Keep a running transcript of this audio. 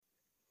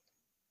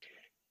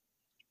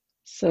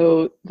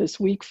So this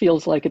week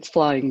feels like it's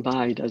flying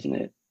by, doesn't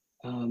it?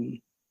 And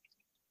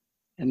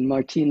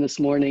Martine this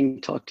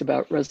morning talked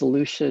about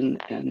resolution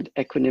and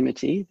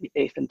equanimity, the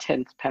 8th and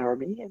 10th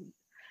parami. And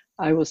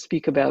I will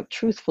speak about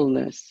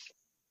truthfulness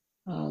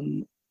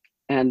and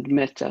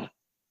metta,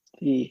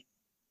 the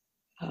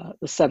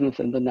 7th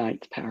and the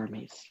 9th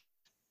paramis.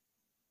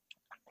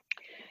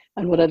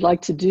 And what I'd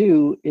like to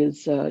do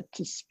is to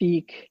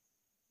speak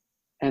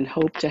and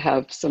hope to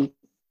have some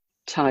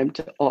time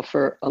to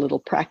offer a little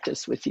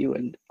practice with you.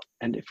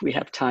 And if we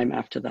have time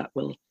after that,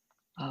 we'll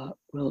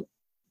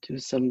do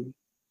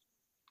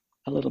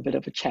a little bit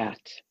of a chat.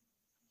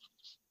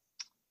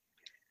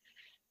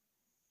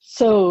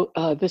 So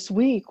this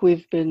week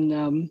we've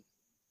been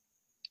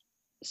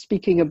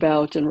speaking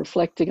about and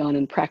reflecting on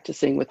and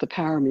practicing with the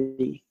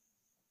parami.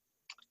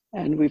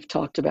 And we've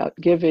talked about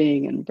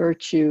giving and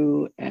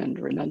virtue and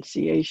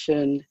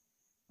renunciation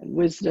and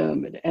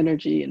wisdom and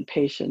energy and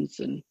patience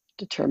and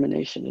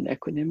determination and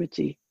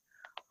equanimity,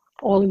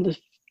 all in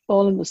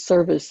the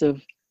service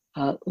of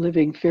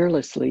living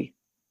fearlessly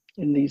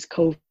in these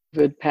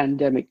COVID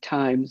pandemic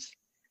times.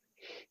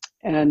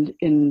 And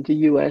in the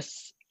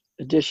US,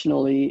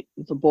 additionally,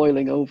 the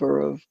boiling over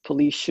of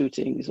police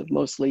shootings of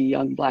mostly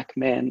young Black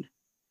men,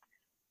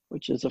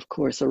 which is, of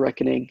course, a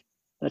reckoning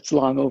that's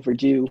long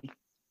overdue.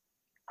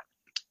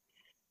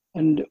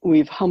 And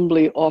we've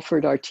humbly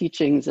offered our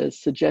teachings as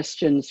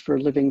suggestions for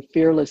living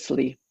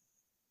fearlessly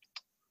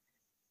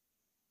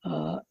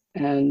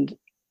and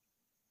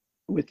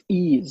with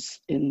ease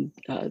in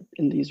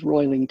these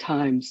roiling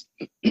times.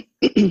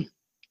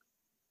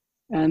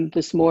 And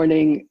this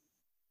morning,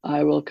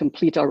 I will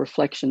complete our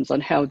reflections on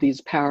how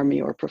these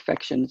parami or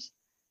perfections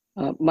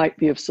might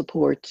be of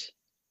support,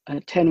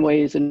 10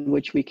 ways in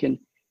which we can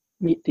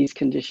meet these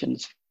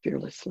conditions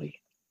fearlessly.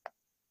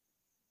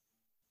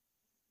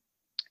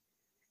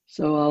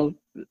 So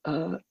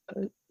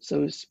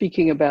so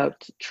speaking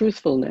about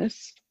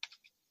truthfulness,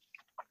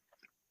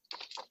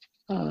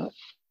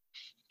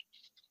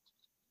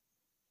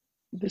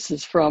 this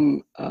is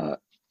from a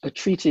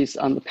treatise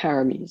on the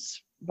paramis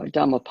by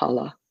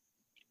Dhammapala.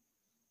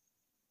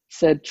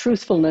 Said,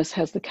 truthfulness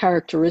has the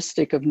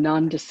characteristic of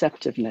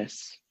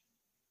non-deceptiveness.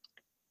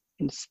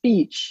 In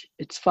speech,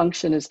 its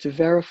function is to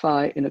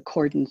verify in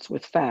accordance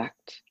with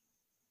fact.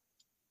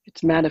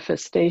 Its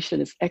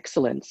manifestation is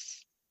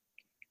excellence.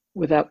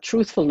 Without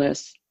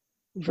truthfulness,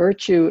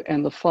 virtue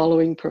and the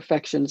following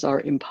perfections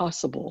are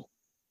impossible,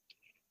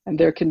 and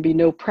there can be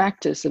no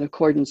practice in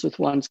accordance with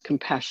one's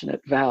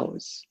compassionate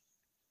vows.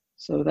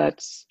 So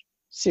that's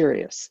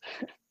serious.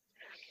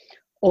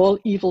 All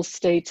evil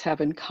states have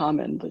in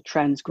common the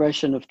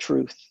transgression of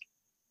truth.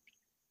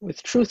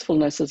 With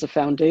truthfulness as a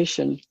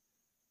foundation,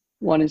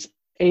 one is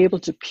able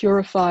to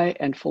purify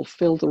and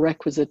fulfill the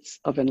requisites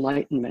of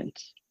enlightenment.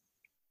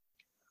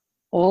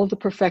 All the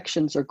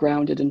perfections are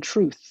grounded in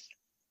truth,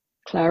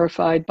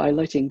 clarified by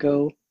letting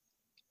go,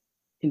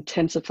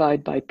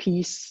 intensified by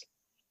peace,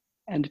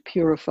 and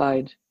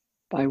purified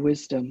by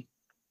wisdom.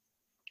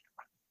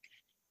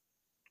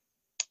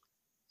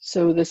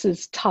 So this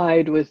is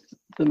tied with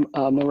the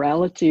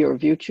morality or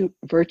virtue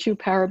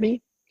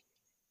parami,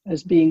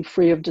 as being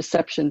free of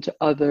deception to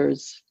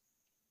others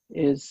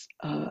is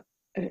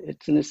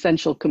it's an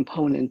essential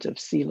component of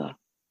sila,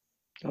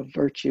 of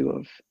virtue,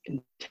 of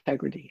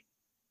integrity.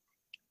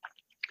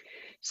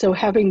 So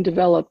having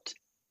developed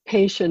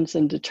patience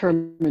and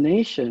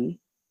determination,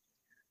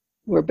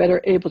 we're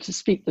better able to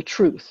speak the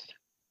truth,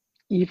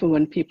 even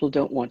when people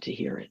don't want to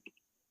hear it.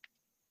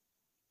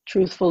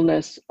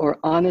 Truthfulness or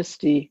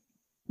honesty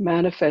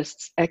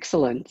manifests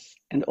excellence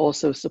and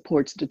also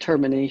supports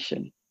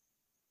determination.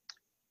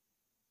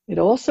 It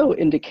also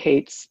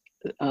indicates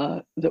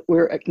that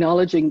we're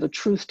acknowledging the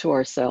truth to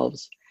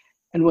ourselves.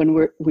 And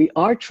when we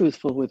are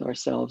truthful with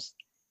ourselves,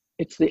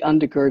 it's the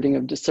undergirding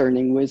of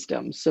discerning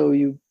wisdom. So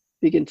you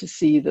begin to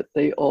see that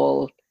they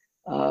all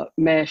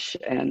mesh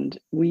and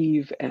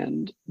weave,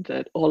 and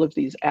that all of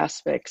these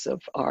aspects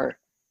of our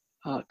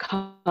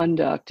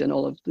conduct and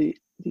all of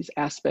these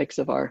aspects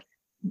of our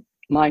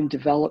mind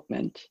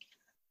development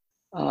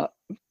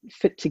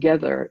fit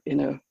together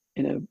in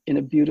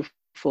a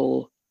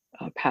beautiful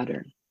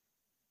pattern.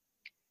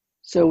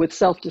 So with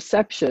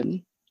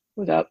self-deception,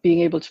 without being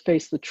able to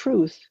face the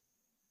truth,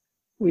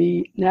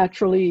 we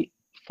naturally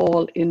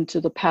fall into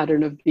the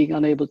pattern of being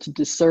unable to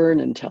discern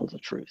and tell the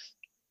truth.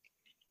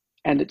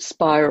 And it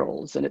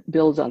spirals and it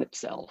builds on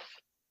itself.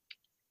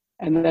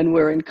 And then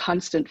we're in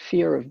constant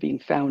fear of being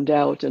found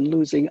out and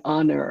losing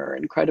honor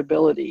and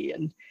credibility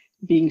and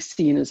being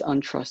seen as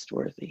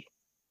untrustworthy.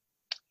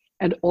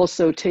 And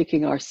also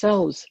taking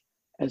ourselves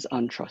as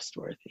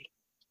untrustworthy.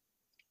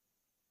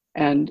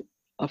 And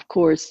of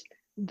course,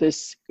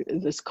 this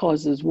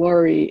causes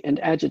worry and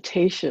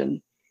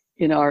agitation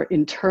in our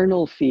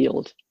internal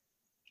field,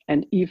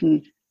 and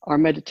even our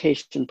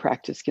meditation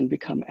practice can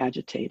become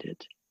agitated.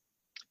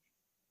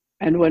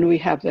 And when we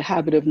have the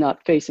habit of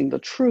not facing the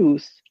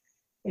truth,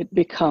 it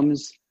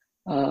becomes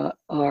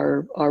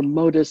our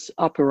modus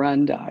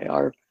operandi,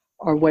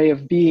 our way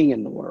of being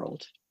in the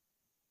world.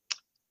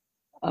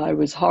 I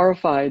was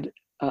horrified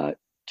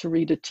to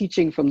read a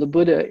teaching from the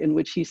Buddha in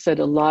which he said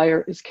a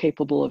liar is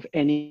capable of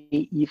any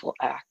evil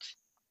act.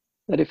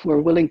 That if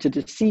we're willing to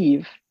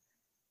deceive,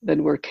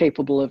 then we're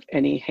capable of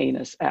any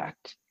heinous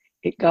act.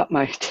 It got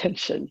my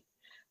attention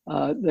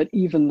that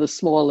even the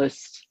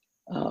smallest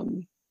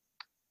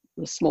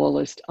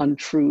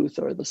untruth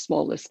or the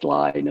smallest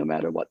lie, no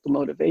matter what the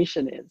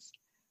motivation is,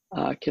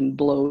 can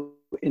blow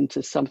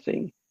into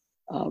something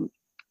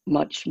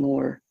much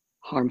more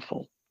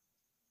harmful.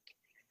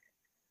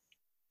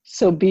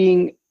 So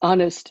being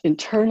honest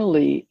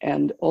internally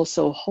and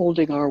also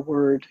holding our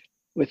word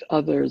with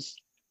others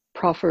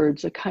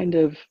proffers a kind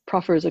of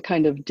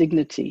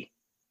dignity,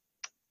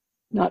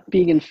 not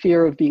being in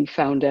fear of being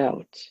found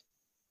out.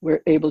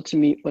 We're able to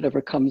meet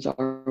whatever comes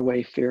our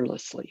way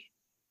fearlessly.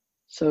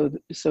 So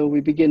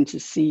we begin to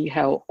see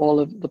how all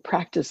of the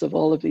practice of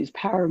all of these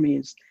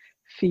paramis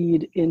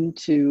feed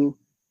into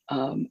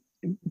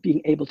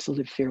being able to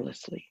live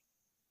fearlessly.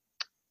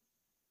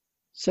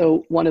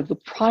 So one of the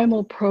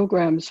primal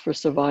programs for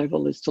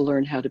survival is to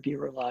learn how to be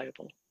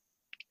reliable.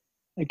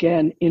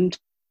 Again,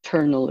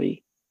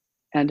 internally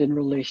and in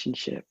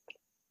relationship.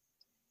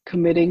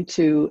 Committing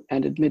to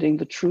and admitting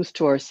the truth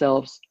to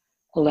ourselves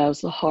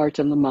allows the heart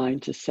and the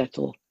mind to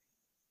settle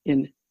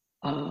in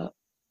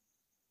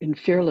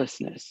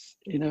fearlessness,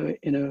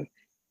 in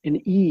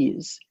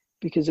ease.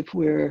 Because if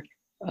we're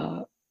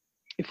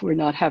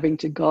not having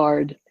to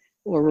guard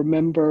or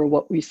remember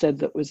what we said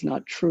that was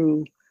not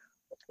true,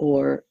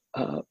 or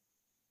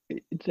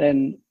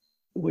then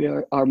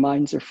our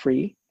minds are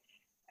free,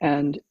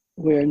 and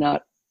we're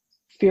not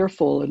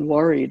fearful and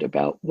worried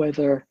about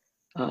whether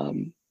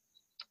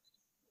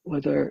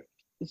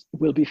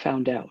we'll be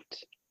found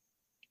out.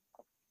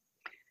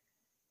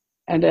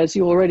 And as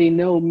you already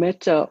know,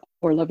 metta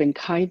or loving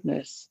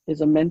kindness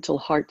is a mental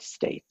heart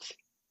state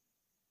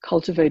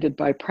cultivated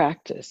by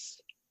practice,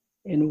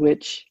 in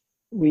which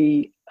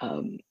we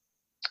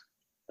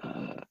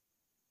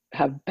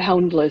have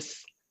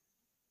boundless,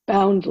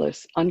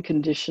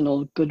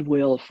 unconditional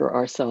goodwill for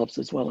ourselves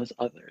as well as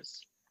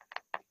others.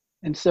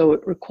 And so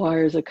it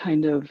requires a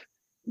kind of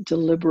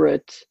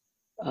deliberate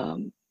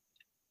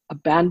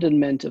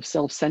abandonment of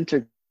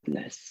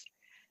self-centeredness,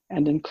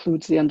 and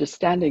includes the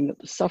understanding that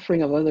the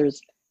suffering of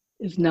others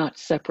is not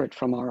separate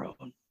from our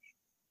own.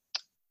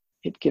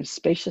 It gives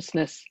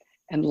spaciousness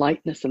and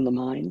lightness in the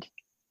mind,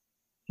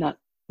 not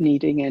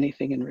needing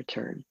anything in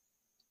return.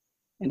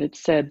 And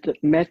it's said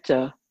that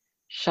metta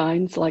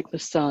shines like the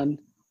sun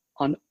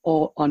on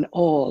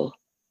all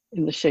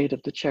in the shade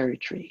of the cherry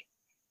tree.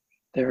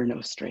 There are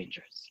no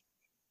strangers.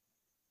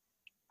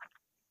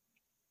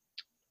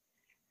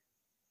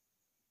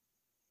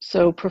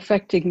 So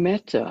perfecting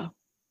metta,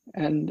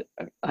 and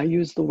I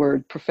use the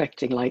word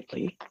perfecting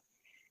lightly,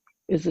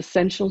 is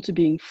essential to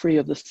being free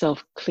of the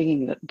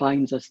self-clinging that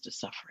binds us to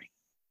suffering.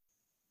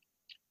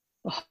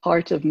 The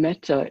heart of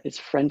metta is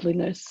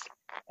friendliness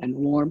and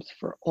warmth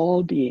for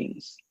all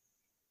beings,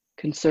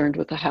 concerned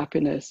with the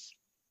happiness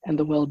and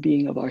the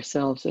well-being of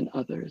ourselves and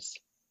others.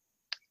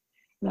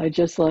 And I'd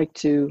just like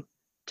to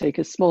take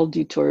a small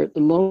detour at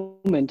the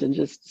moment and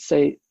just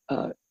say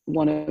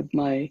one of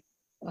my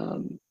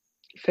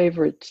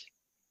favorite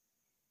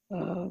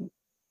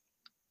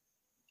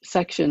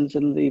sections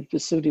in the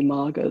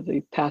Visuddhimagga,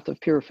 the Path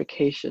of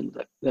Purification,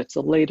 that's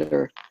a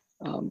later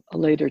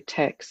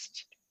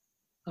text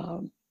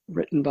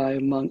written by a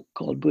monk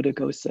called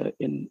Buddhaghosa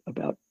in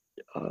about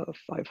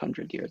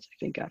 500 years, I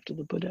think, after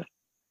the Buddha.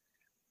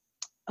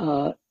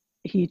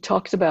 He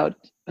talks about,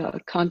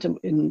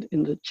 in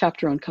the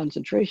chapter on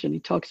concentration, he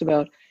talks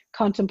about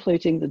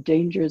contemplating the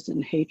dangers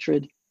in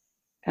hatred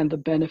and the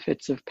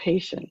benefits of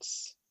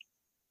patience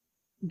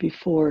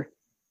before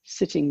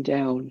sitting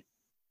down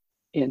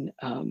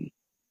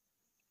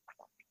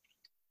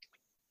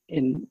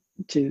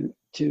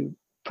to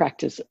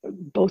practice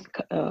both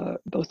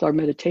our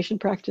meditation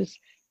practice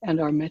and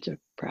our metta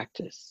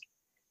practice.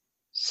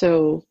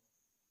 So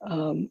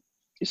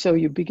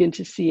you begin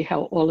to see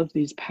how all of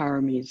these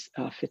paramis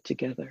fit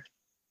together.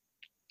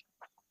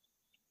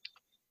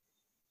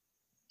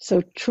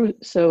 So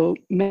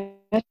metta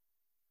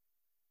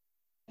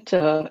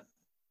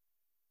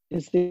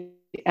is the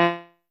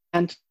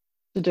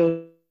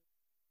antidote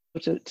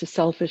to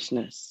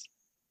selfishness,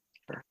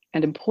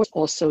 and important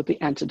also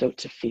the antidote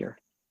to fear.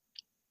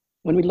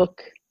 When we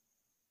look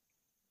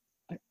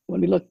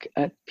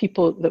at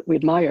people that we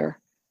admire,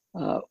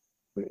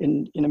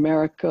 in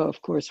America, of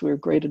course, we're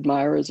great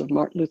admirers of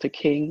Martin Luther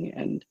King,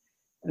 and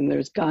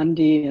there's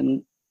Gandhi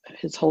and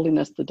His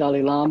Holiness the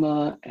Dalai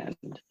Lama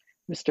and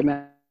Mr.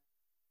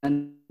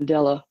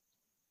 Mandela,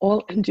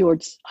 all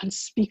endured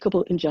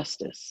unspeakable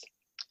injustice,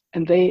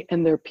 and they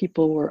and their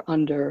people were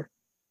under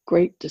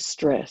great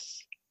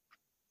distress.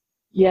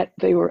 Yet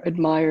they were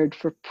admired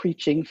for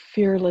preaching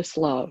fearless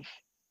love,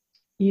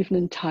 even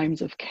in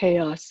times of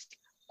chaos,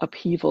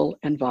 upheaval,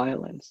 and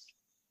violence.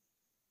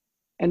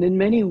 And in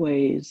many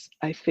ways,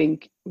 I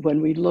think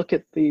when we look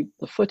at the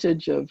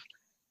footage of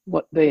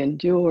what they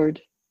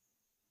endured,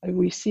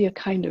 we see a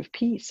kind of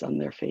peace on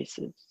their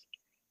faces.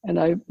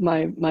 And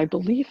my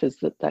belief is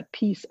that that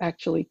peace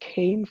actually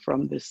came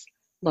from this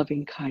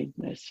loving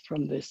kindness,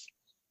 from this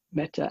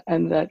metta,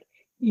 and that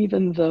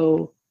even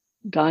though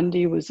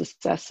Gandhi was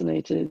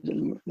assassinated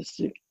and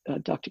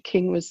Dr.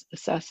 King was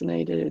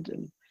assassinated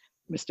and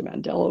Mr.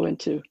 Mandela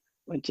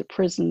went to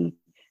prison,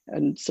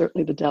 and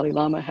certainly the Dalai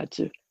Lama had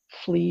to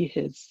flee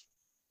his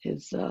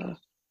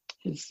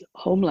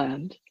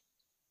homeland,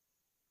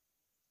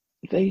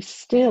 they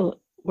still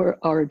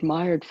are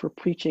admired for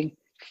preaching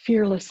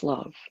fearless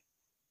love,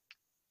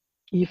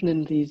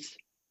 even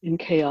in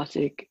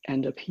chaotic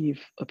and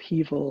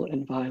upheaval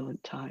and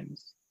violent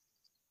times.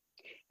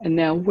 And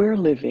now we're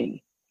living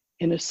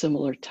in a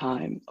similar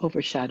time,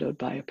 overshadowed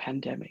by a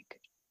pandemic.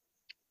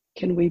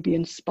 Can we be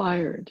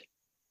inspired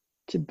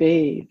to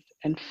bathe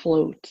and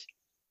float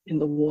in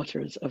the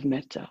waters of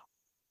metta?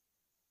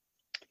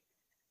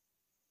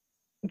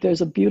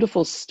 There's a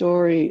beautiful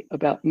story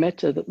about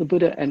metta, that the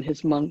Buddha and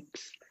his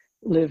monks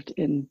lived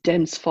in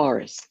dense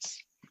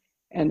forests.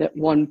 And at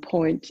one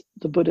point,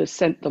 the Buddha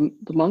sent the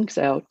monks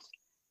out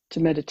to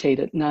meditate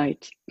at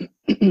night.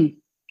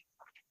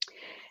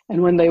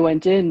 And when they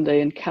went in,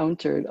 they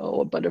encountered,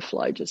 a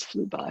butterfly just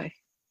flew by.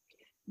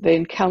 They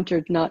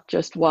encountered not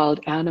just wild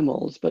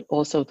animals, but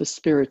also the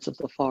spirits of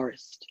the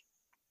forest.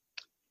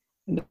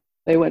 And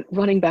they went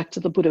running back to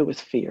the Buddha with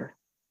fear.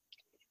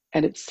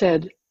 And it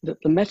said that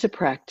the metta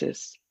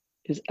practice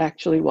is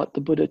actually what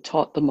the Buddha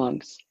taught the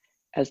monks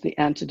as the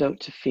antidote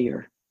to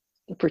fear,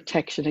 the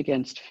protection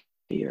against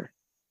fear,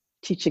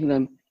 teaching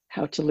them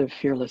how to live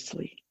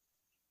fearlessly.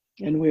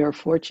 And we are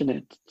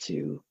fortunate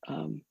to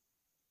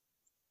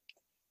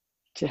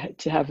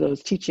have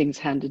those teachings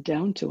handed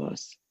down to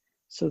us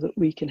so that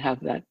we can have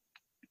that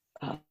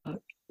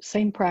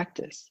same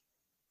practice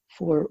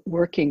for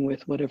working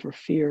with whatever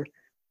fear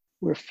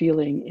we're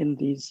feeling in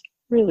these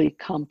really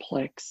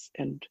complex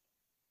and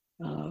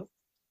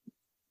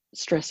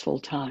stressful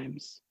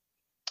times.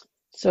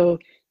 So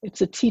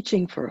it's a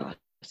teaching for us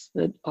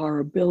that our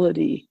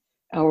ability,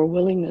 our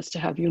willingness to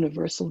have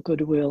universal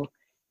goodwill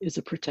is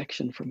a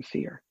protection from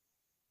fear.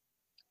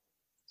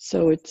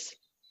 So it's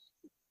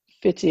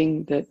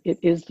fitting that it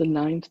is the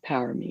ninth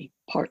parami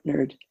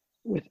partnered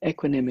with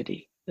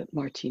equanimity that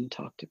Martine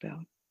talked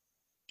about.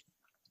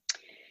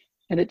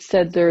 And it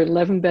said there are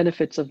 11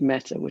 benefits of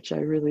metta, which I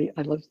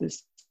love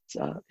this.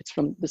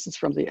 This is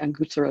from the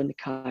Anguttara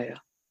Nikaya.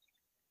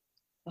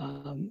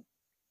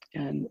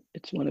 And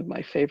it's one of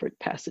my favorite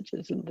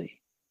passages in the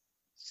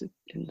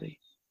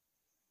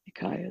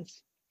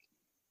Nikayas.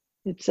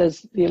 It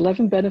says the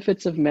 11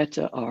 benefits of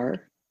metta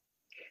are,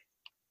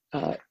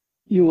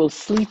 you will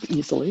sleep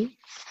easily,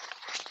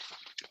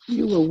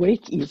 you will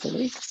wake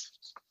easily,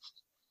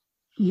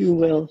 you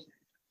will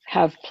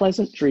have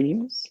pleasant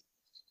dreams,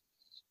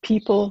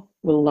 people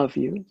will love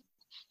you,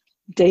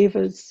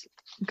 devas,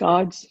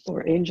 gods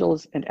or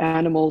angels and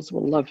animals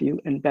will love you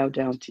and bow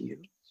down to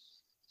you.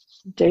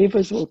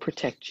 Devas will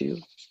protect you.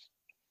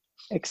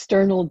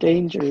 External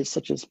dangers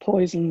such as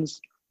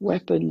poisons,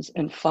 weapons,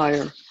 and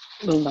fire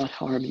will not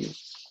harm you.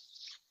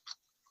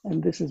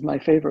 And this is my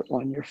favorite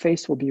one. Your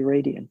face will be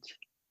radiant.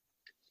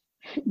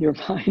 Your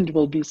mind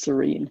will be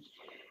serene.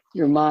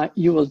 You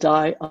will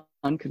die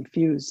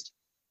unconfused.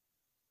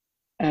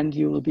 And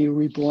you will be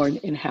reborn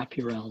in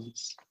happy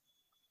realms.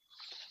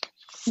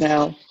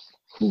 Now,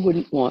 who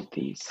wouldn't want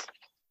these?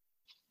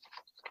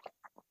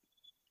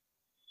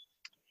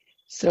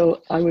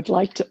 So I would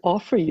like to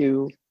offer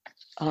you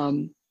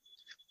a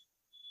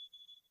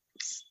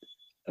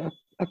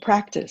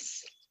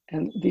practice,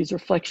 and these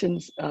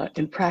reflections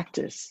in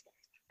practice,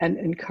 and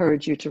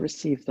encourage you to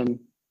receive them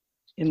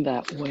in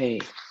that way.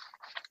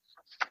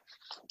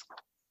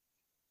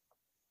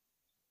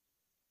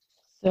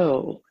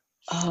 So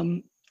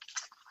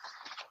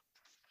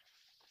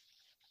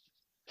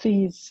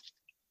please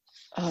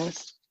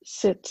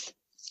sit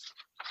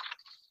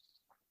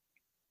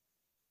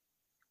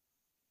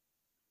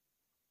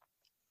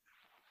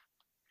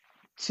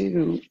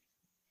in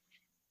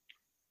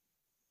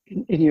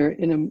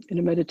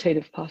a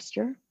meditative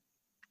posture.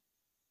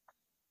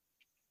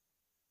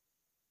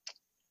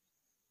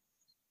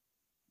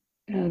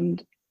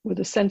 And with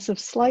a sense of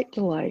slight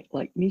delight,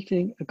 like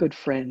meeting a good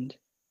friend,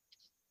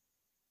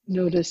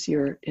 notice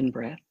your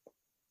in-breath.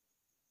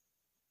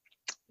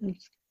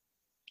 It's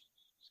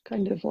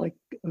kind of like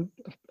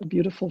a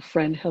beautiful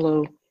friend,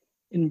 hello,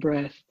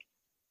 in-breath,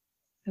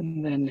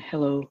 and then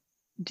hello,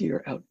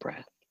 dear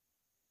out-breath.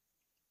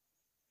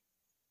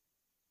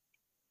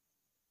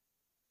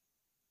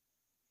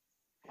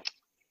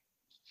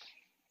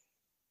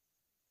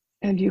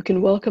 And you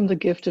can welcome the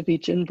gift of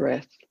each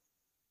in-breath,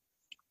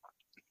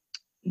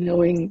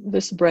 knowing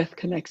this breath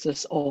connects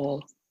us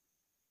all.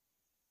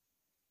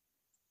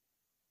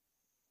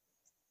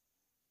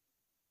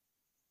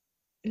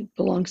 It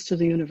belongs to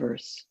the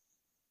universe.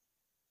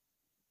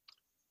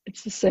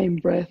 It's the same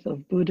breath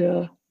of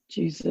Buddha,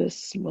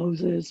 Jesus,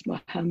 Moses,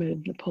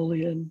 Muhammad,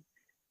 Napoleon,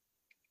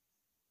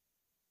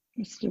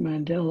 Mr.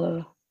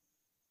 Mandela,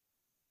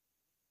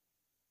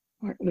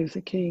 Martin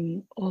Luther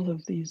King, all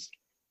of these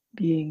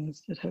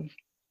beings that have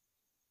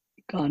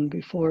gone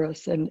before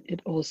us, and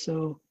it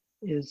also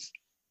is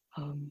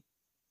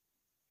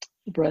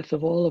the breath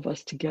of all of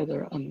us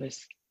together on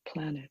this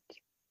planet.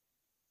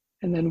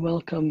 And then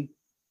welcome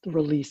the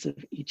release of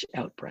each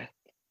out-breath.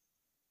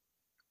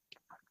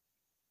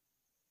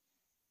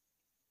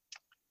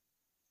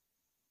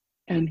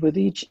 And with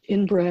each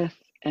in-breath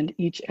and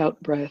each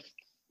out-breath,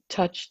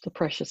 touch the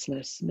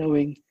preciousness,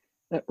 knowing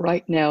that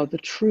right now the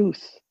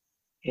truth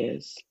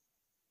is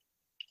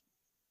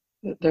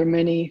that there are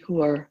many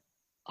who are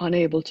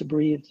unable to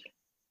breathe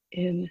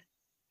in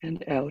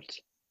and out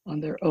on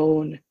their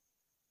own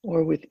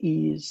or with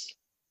ease.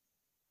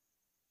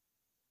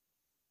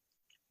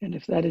 And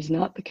if that is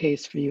not the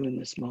case for you in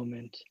this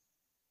moment,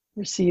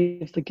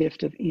 receive the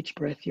gift of each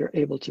breath you're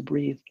able to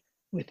breathe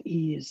with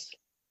ease,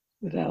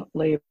 without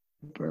labor,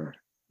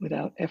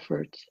 without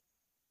effort,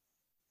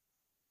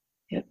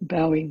 yet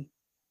bowing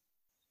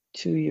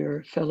to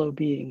your fellow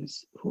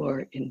beings who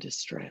are in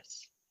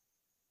distress,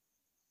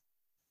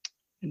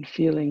 and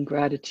feeling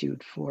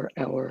gratitude for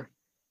our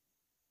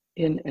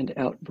in and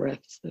out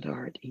breaths that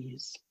are at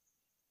ease.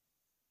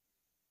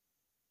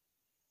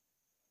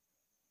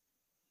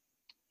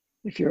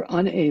 If you're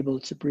unable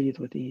to breathe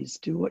with ease,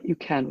 do what you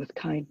can with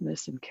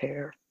kindness and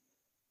care,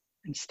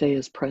 and stay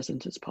as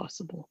present as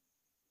possible.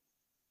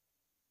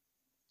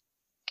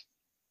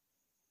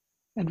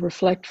 And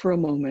reflect for a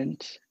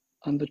moment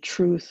on the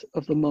truth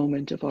of the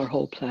moment of our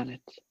whole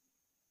planet.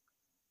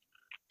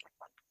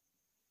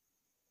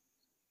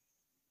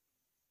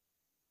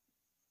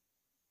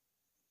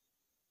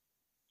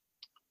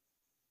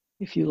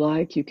 If you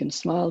like, you can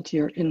smile to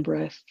your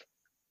in-breath,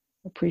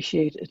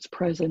 appreciate its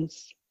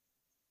presence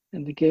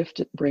and the gift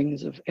it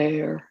brings of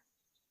air,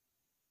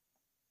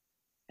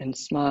 and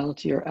smile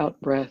to your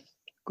out-breath,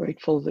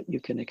 grateful that you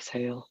can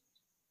exhale,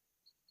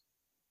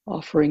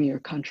 offering your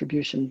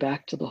contribution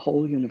back to the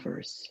whole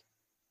universe,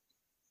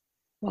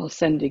 while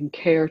sending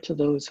care to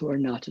those who are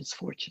not as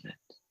fortunate.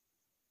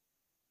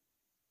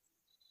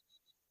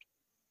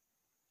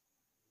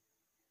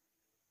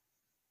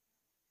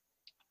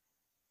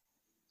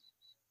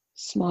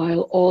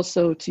 Smile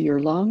also to your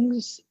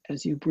lungs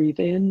as you breathe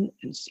in,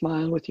 and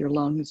smile with your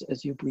lungs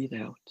as you breathe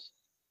out.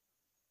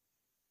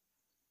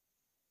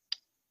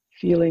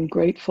 Feeling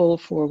grateful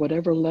for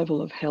whatever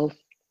level of health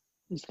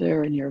is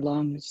there in your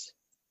lungs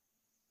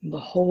and the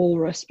whole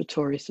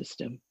respiratory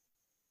system.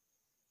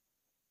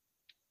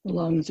 The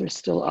lungs are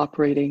still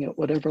operating at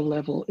whatever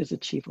level is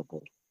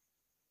achievable.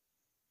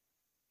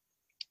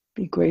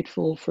 Be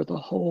grateful for the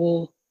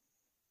whole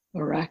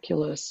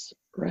miraculous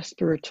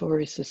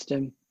respiratory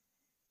system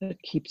that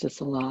keeps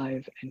us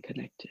alive and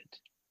connected.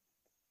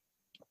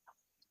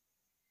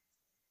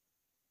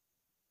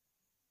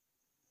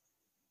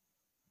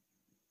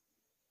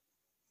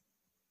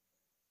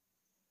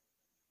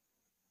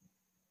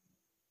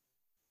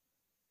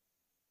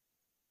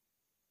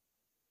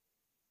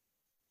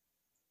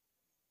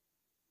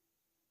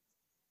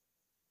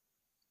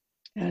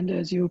 And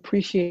as you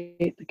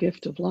appreciate the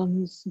gift of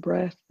lungs,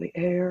 breath, the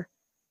air,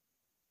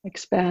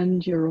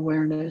 expand your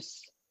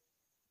awareness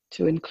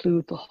to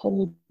include the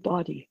whole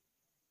body,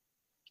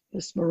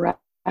 this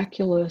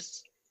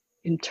miraculous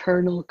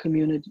internal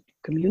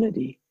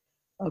community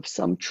of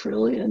some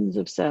trillions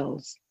of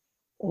cells,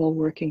 all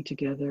working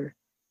together,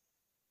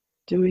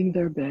 doing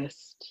their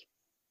best,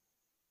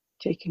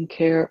 taking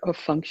care of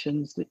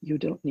functions that you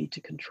don't need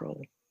to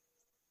control.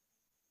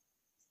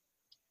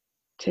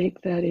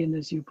 Take that in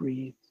as you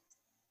breathe,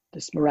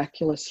 this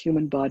miraculous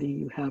human body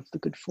you have the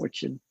good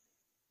fortune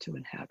to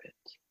inhabit.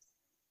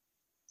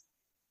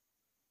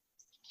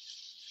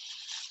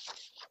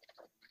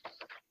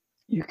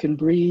 You can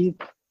breathe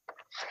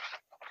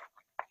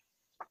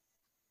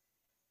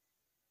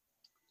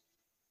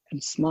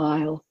and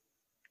smile.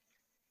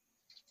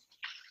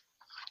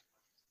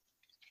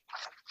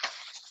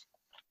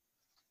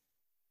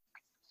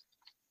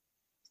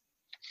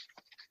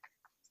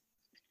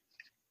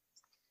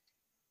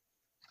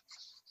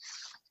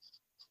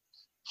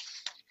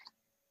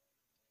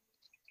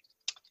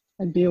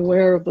 And be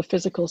aware of the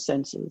physical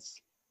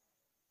senses,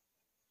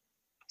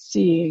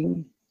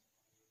 seeing,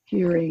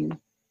 hearing,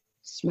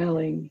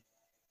 smelling,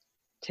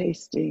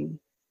 tasting,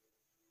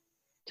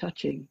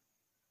 touching,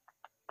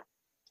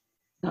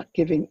 not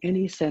giving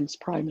any sense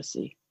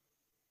primacy.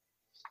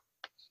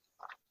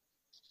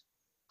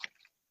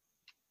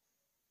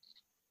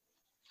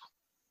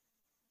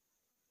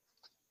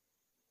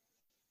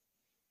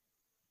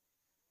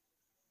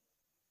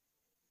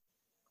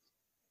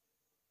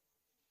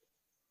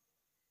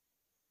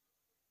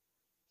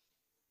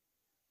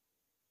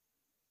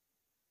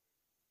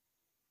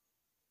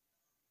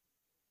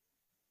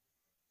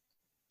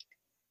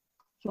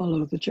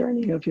 Follow the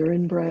journey of your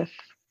in-breath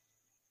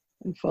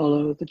and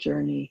follow the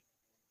journey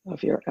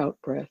of your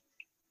out-breath,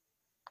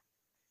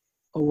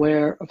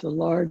 aware of the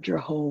larger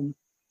home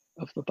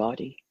of the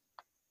body.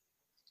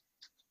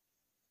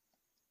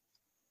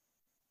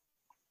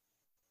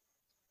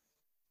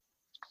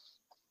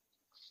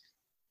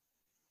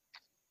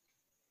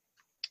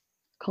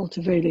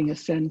 Cultivating a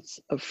sense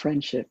of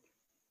friendship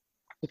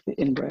with the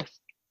in-breath.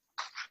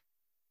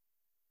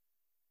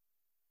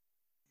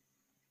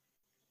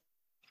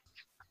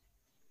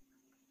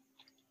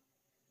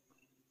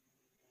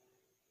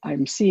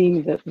 I'm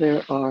seeing that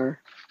there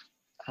are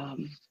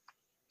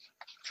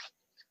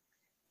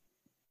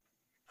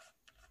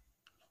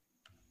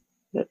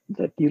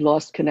that you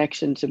lost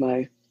connection to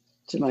my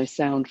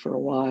sound for a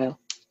while.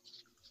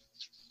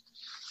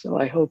 So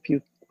I hope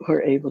you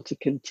were able to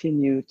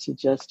continue to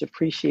just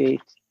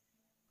appreciate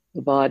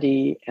the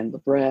body and the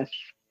breath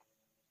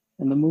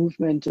and the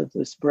movement of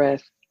this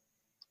breath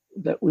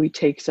that we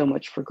take so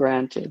much for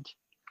granted,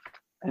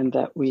 and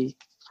that we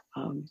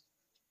can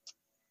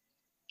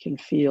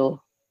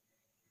feel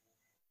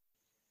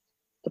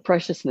the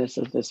preciousness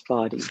of this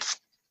body,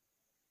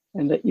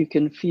 and that you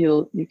can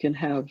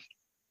have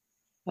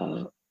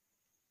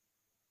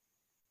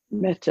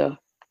metta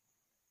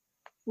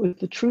with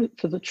the truth,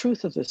 for the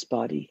truth of this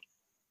body,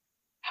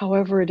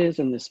 however it is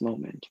in this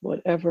moment,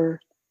 whatever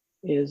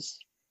is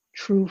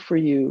true for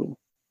you,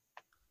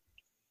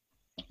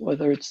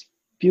 whether it's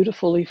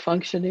beautifully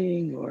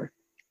functioning, or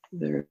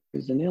there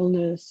is an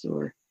illness,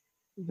 or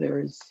there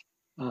is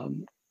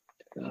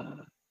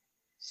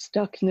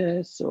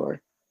stuckness,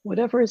 or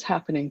whatever is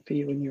happening for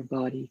you in your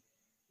body,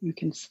 you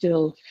can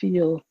still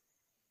feel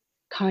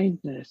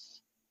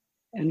kindness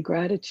and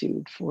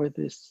gratitude for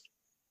this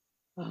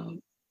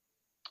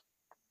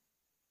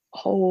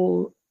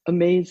whole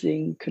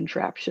amazing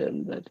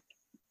contraption that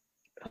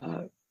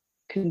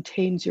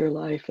contains your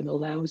life and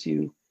allows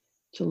you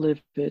to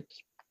live it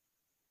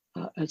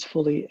as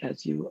fully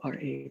as you are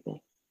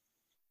able.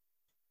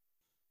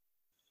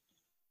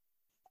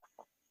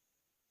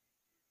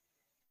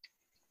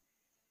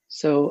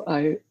 So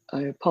I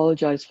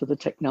apologize for the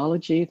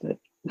technology that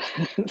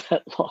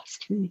that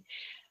lost me.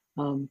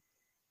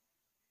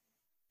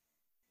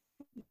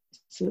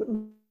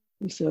 So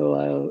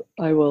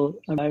I will.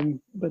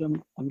 I'm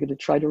going to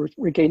try to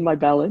regain my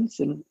balance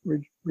and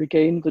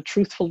regain the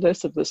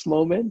truthfulness of this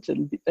moment,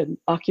 and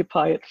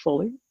occupy it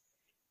fully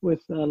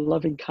with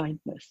loving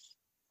kindness,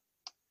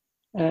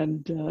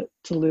 and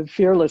to live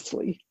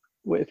fearlessly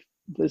with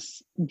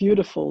this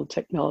beautiful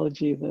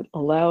technology that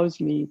allows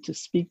me to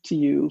speak to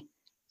you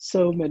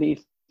so many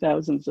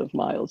thousands of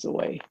miles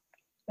away,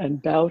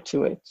 and bow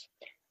to it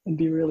and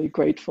be really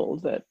grateful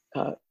that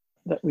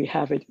that we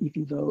have it,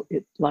 even though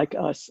it, like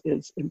us,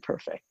 is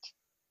imperfect.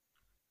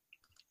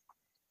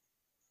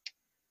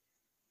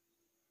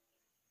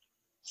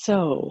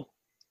 So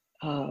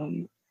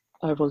I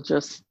will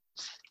just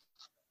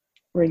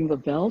ring the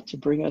bell to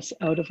bring us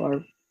out of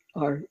our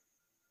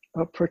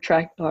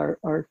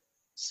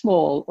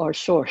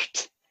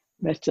short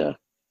metta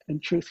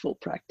and truthful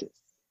practice.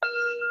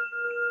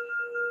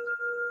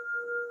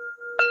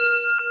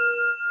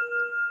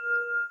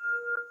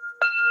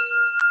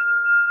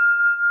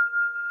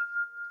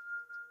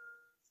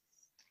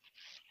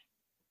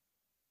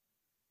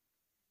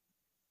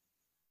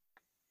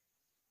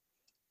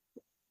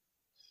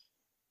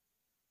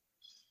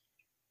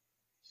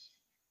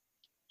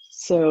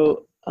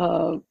 So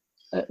I'll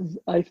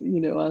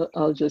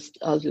just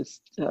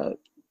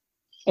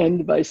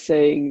end by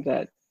saying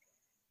that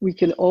we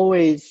can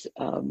always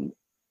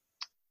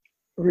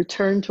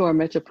return to our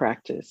metta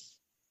practice,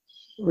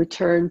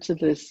 return to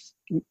this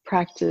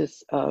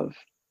practice of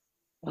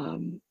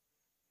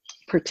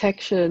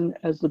protection,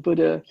 as the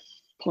Buddha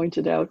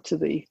pointed out to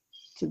the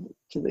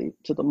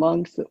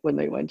monks, that when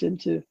they went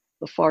into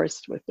the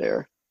forest with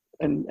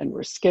and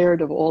were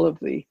scared of all of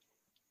the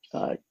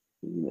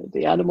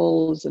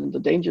animals and the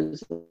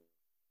dangers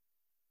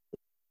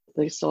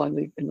they saw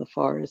in the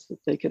forest,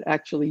 that they could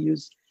actually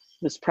use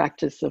this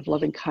practice of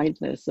loving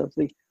kindness, of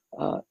the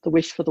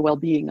wish for the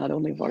well-being, not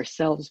only of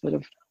ourselves, but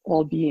of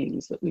all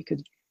beings, that we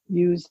could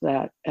use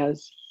that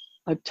as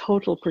a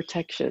total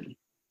protection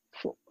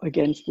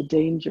against the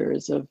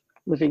dangers of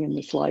living in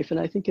this life. And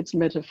I think it's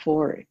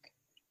metaphoric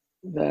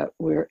that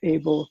we're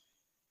able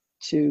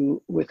to,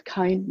 with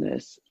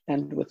kindness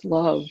and with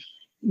love,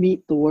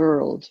 meet the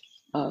world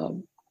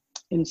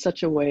in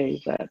such a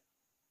way that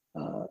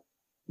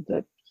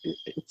that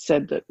it's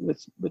said that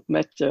with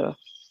metta,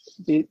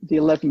 the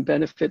 11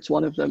 benefits,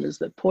 one of them is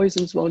that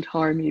poisons won't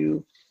harm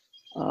you,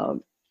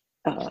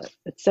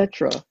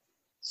 etc.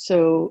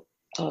 So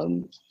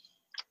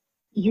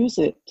use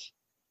it,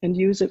 and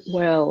use it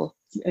well,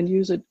 and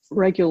use it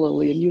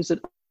regularly, and use it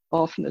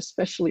often,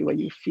 especially when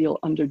you feel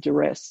under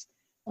duress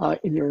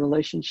in your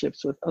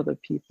relationships with other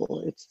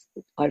people.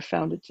 I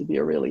found it to be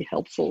a really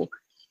helpful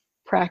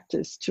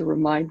practice to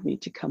remind me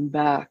to come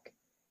back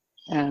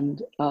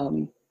and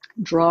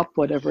drop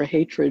whatever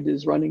hatred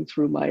is running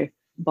through my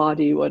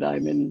body when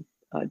I'm in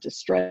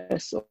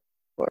distress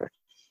or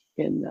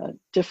in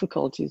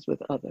difficulties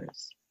with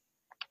others.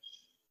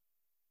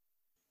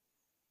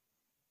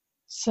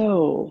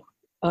 So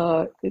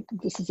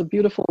this is a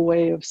beautiful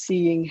way of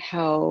seeing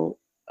how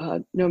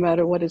no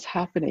matter what is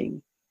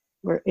happening,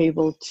 we're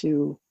able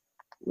to,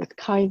 with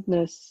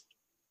kindness,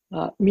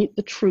 meet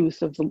the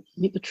truth of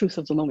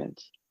the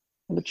moment.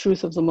 And the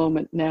truth of the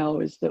moment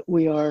now is that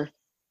we are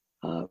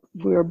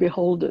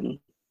beholden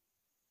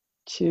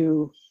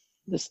to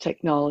this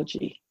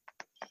technology,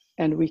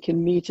 and we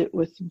can meet it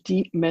with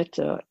deep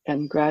metta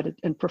and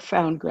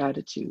profound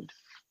gratitude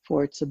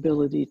for its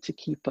ability to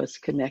keep us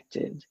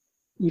connected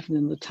even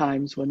in the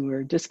times when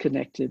we're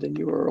disconnected and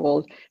you were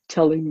all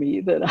telling me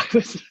that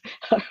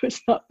I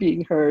was not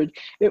being heard.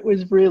 It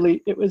was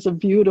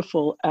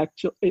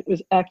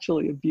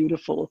actually a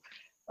beautiful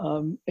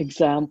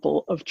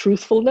example of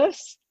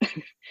truthfulness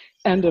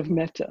and of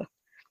metta.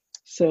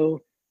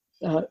 So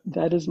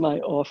that is my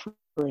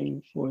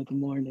offering for the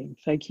morning.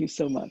 Thank you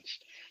so much.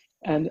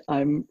 And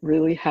I'm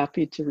really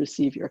happy to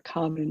receive your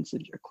comments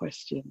and your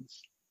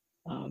questions,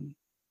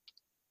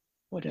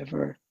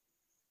 whatever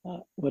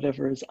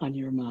is on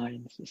your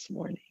minds this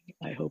morning.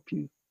 I hope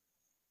you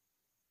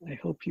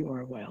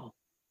are well.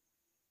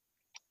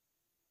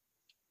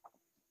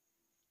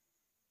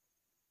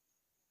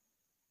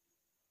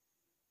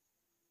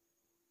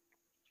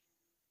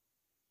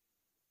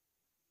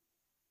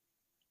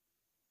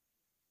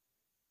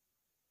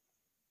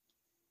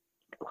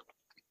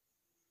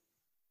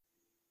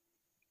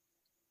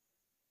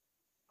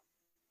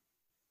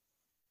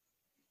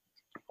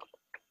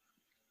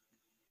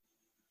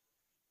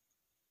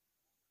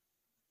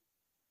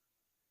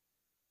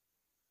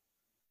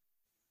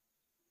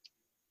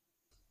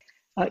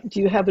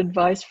 Do you have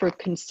advice for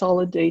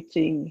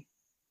consolidating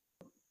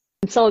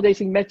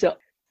metta?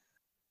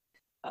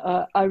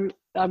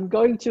 I'm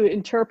going to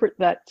interpret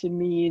that to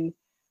mean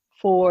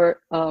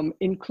for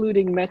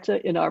including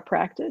metta in our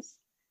practice.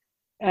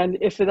 And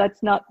if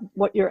that's not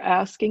what you're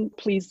asking,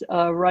 please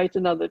write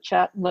another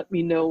chat and let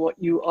me know what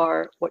you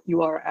are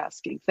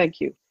asking.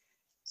 Thank you.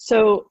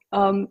 So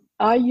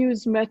I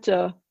use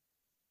metta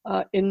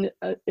in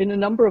a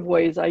number of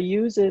ways. I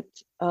use it.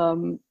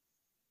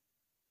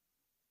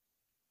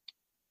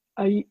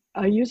 I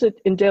use it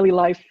in daily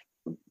life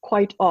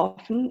quite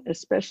often,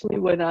 especially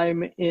when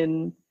I'm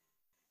in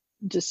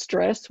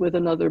distress with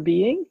another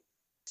being.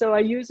 So I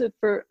use it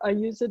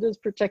as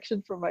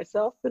protection for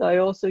myself, but I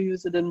also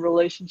use it in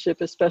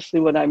relationship,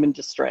 especially when I'm in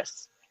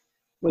distress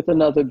with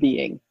another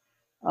being.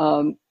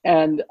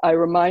 And I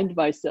remind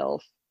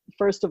myself,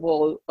 first of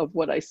all, of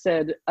what I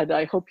said, and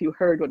I hope you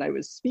heard when I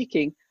was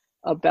speaking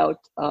about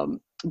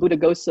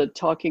Buddhaghosa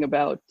talking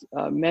about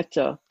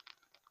metta,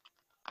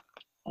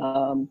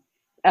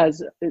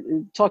 as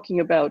talking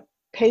about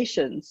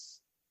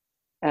patience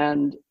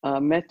and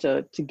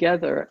metta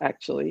together,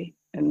 actually.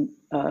 And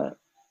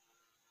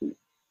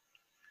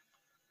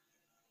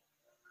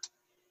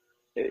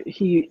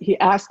he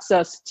asks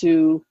us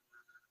to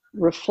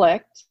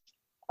reflect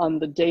on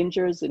the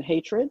dangers in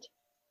hatred.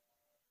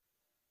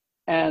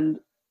 And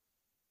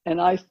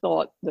I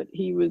thought that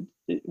he would,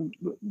 the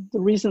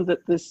reason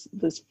that this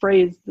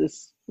phrase,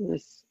 this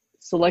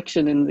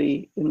selection in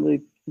the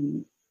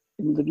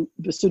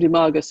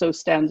Visuddhimagga so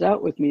stands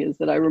out with me is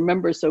that I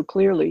remember so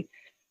clearly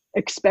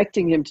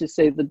expecting him to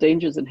say the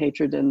dangers in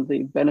hatred and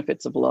the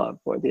benefits of love,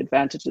 or the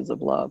advantages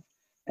of love.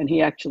 And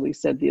he actually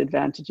said the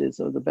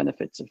advantages or the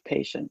benefits of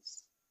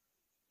patience.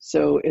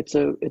 So it's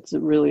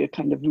really a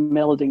kind of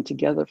melding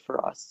together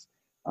for us,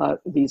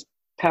 these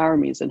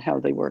paramis and how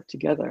they work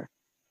together.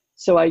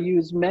 So I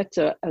use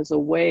metta as a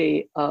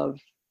way of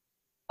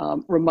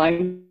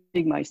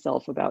reminding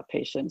myself about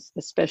patience,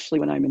 especially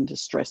when I'm in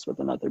distress with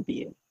another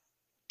being.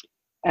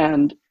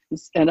 And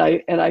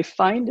I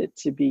find it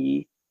to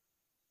be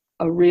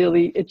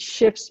it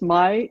shifts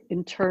my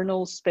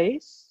internal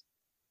space,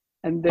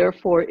 and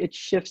therefore it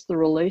shifts the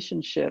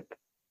relationship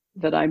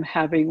that I'm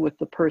having with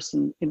the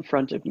person in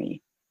front of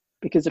me.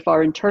 Because if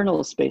our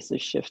internal space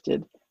is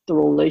shifted, the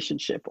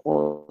relationship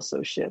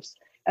also shifts.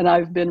 And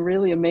I've been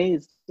really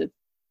amazed at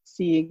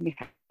seeing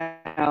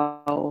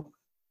how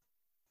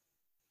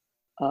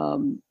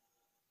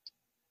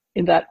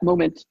in that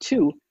moment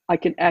too, I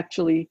can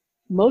actually,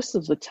 most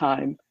of the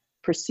time,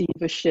 perceive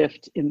a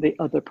shift in the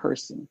other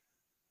person.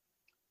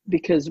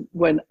 Because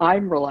when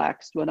I'm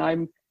relaxed, when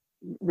I'm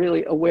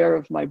really aware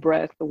of my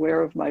breath,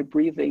 aware of my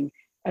breathing,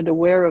 and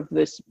aware of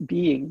this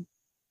being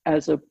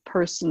as a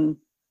person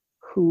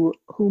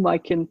whom I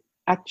can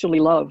actually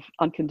love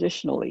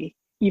unconditionally,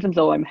 even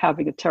though I'm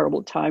having a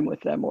terrible time with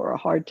them or a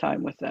hard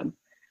time with them.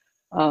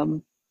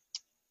 I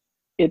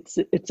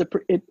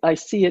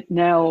see it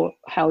now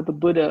how the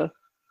Buddha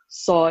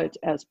saw it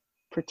as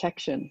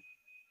protection.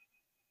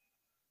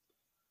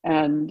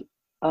 And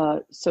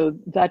so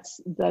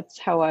that's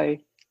how I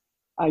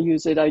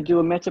use it. I do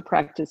a metta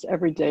practice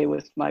every day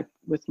with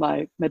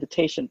my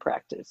meditation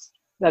practice.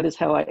 That is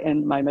how I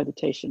end my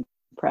meditation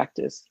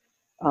practice.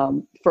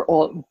 For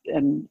all,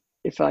 and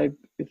if I'm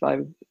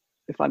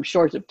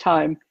short of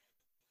time,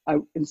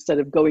 instead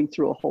of going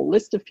through a whole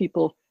list of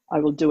people, I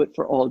will do it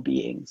for all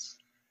beings.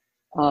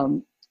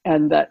 And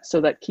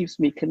that keeps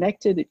me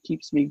connected. It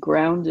keeps me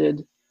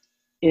grounded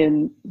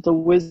in the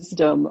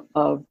wisdom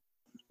of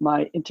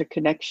my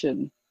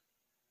interconnection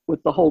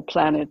with the whole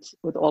planet,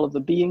 with all of the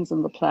beings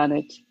on the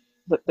planet,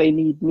 that they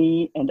need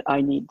me and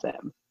I need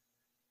them.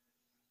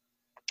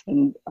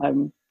 And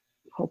I'm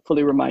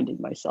hopefully reminding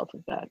myself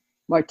of that.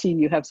 Martine,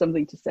 you have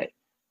something to say?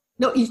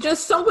 No, it's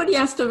just somebody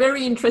asked a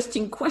very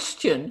interesting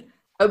question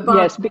about...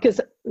 Yes,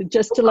 because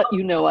just to let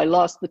you know, I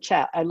lost the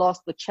chat. I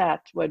lost the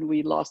chat when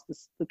we lost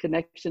the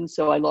connection,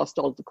 so I lost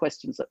all the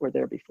questions that were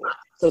there before.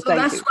 So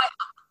thank you.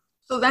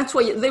 So that's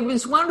why there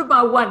was one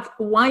about what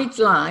white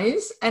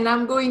lies, and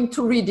I'm going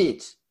to read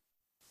it.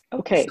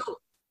 Okay. So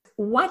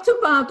what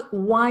about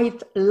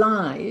white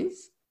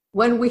lies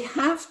when we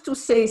have to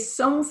say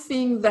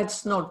something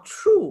that's not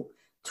true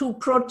to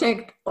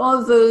protect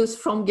others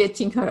from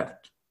getting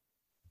hurt?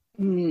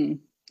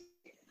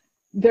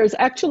 There's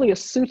actually a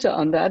sutta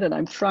on that, and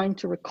I'm trying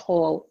to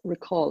recall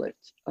it.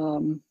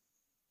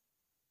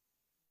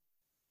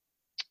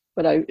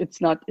 But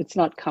it's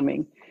not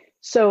coming.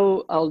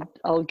 So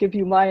I'll give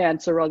you my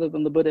answer rather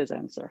than the Buddha's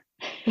answer.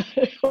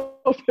 I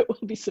hope it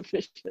will be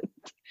sufficient.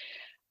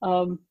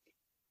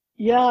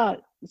 Yeah.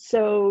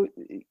 So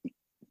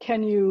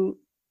can you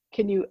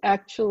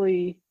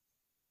actually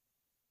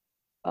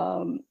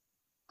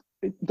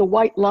the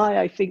white lie,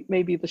 I think,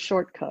 may be the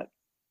shortcut,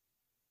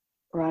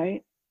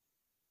 right?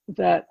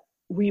 That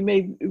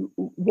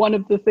one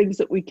of the things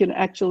that we can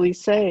actually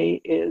say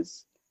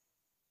is,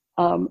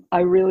 I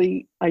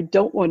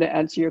don't want to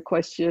answer your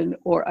question,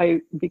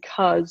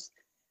 because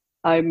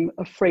I'm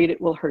afraid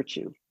it will hurt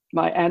you.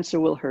 My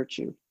answer will hurt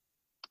you,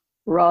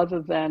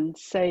 rather than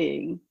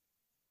saying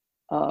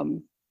a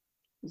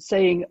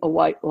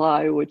white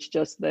lie, which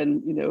just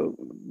then,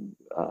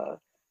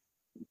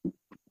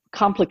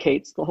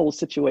 complicates the whole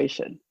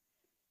situation.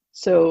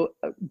 So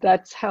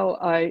that's how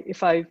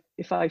if I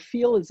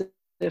feel as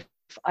if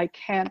I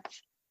can't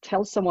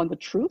tell someone the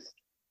truth,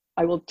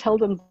 I will tell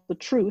them the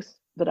truth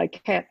that I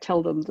can't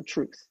tell them the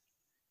truth,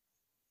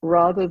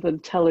 rather than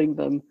telling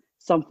them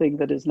something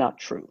that is not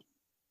true.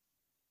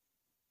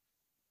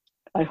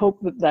 I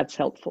hope that that's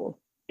helpful.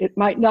 It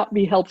might not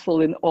be helpful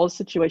in all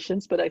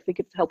situations, but I think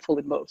it's helpful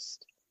in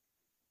most.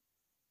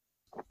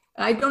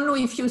 I don't know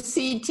if you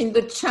see it in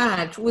the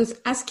chat,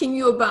 was asking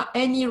you about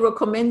any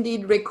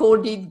recommended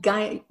recorded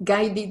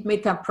guided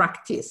meta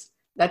practice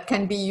that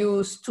can be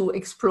used to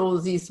explore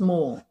this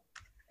more.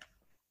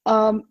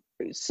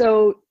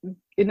 So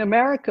in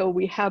America,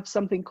 we have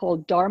something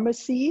called Dharma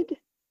Seed,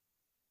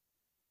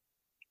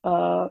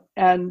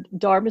 and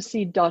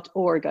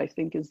dharmaseed.org, I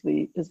think, is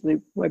the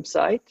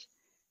website,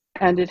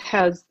 and it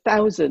has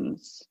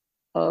thousands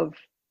of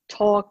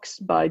talks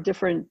by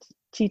different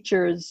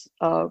teachers,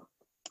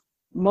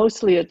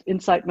 mostly at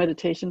Insight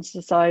Meditation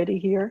Society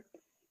here.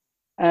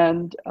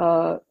 And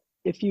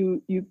if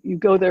you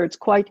go there, it's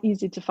quite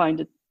easy to find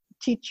a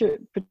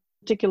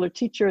particular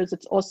teachers.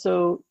 It's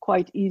also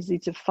quite easy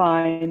to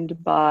find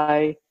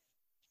by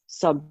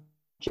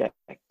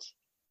subject.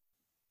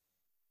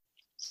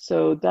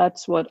 So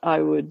that's what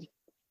I would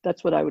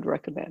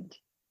recommend.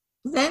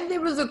 Then there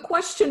was a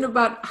question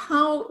about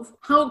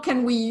how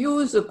can we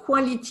use the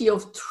quality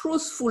of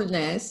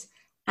truthfulness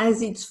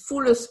as its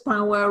fullest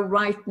power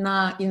right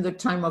now in the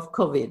time of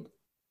COVID?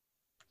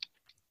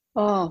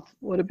 Oh,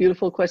 what a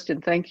beautiful question.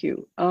 Thank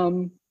you.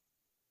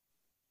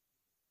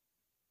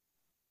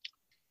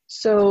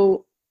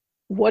 So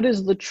what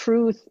is the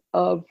truth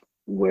of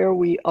where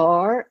we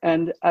are?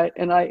 And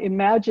I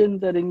imagine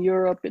that in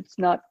Europe, it's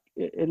not,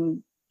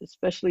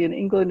 especially in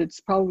England, it's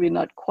probably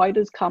not quite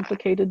as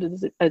complicated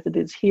as it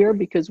is here,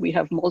 because we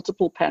have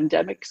multiple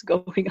pandemics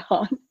going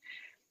on.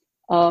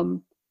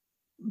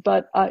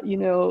 But I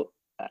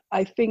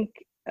think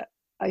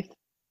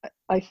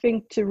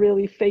to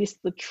really face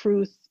the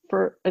truth,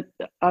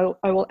 I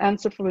will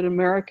answer from an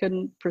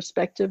American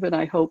perspective, and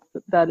I hope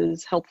that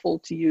is helpful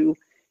to you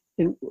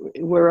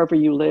wherever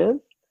you live.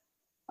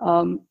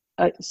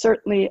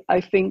 Certainly, I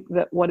think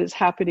that what is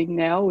happening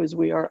now is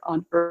we are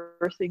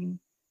unearthing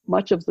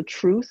much of the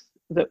truth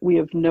that we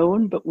have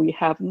known, but we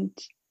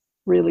haven't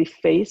really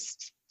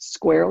faced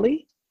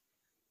squarely.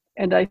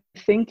 And I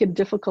think in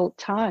difficult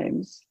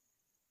times,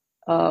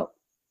 much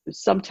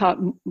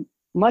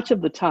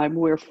of the time,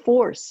 we're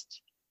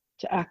forced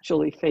to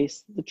actually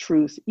face the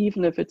truth,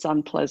 even if it's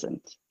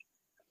unpleasant.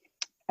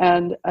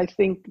 And I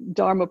think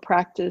Dharma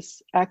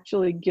practice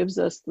actually gives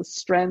us the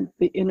strength,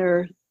 the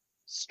inner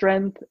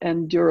strength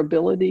and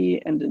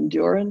durability and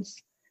endurance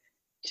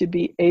to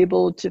be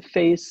able to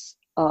face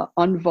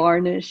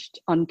unvarnished,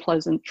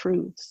 unpleasant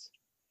truths.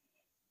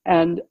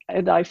 And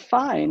I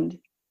find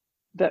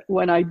that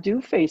when I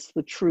do face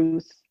the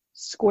truth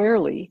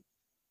squarely,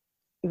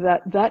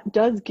 that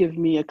does give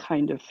me a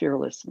kind of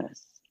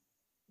fearlessness,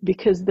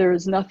 because there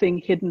is nothing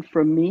hidden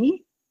from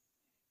me.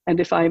 And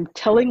if I'm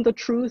telling the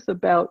truth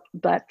about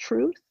that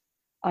truth,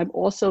 I'm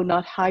also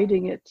not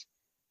hiding it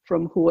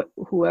from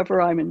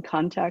whoever I'm in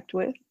contact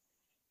with.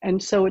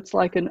 And so it's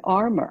like an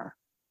armor.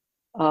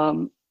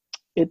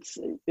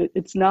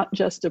 It's not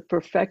just a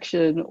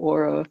perfection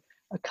or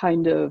a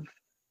kind of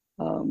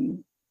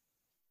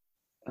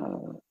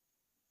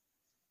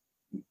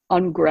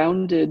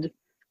ungrounded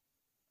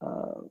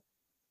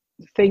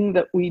thing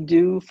that we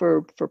do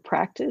for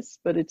practice,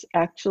 but it's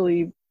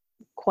actually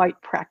quite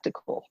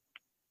practical.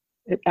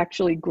 It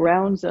actually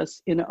grounds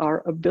us in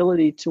our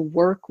ability to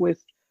work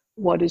with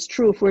what is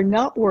true. If we're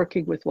not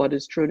working with what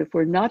is true, and if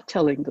we're not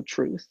telling the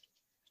truth,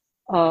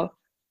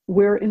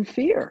 we're in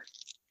fear,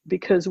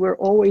 because we're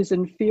always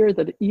in fear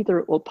that either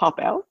it will pop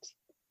out,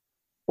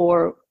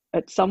 or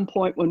at some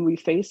point when we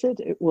face it,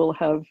 it will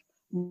have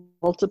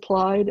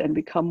multiplied and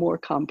become more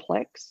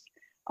complex.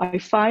 I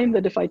find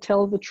that if I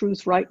tell the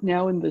truth right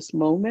now in this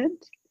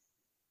moment,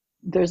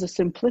 there's a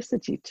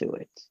simplicity to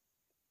it.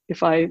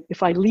 If I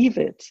leave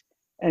it,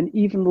 and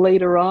even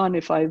later on,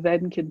 if I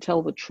then can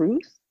tell the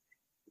truth,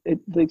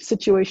 the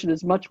situation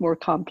is much more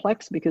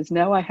complex, because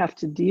now I have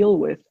to deal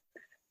with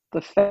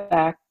the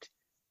fact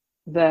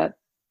that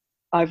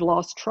I've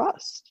lost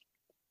trust.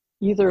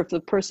 Either if the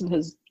person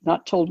has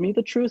not told me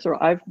the truth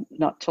or I've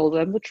not told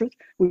them the truth,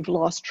 we've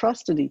lost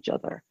trust in each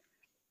other.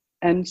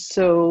 And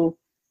so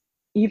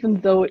even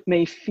though it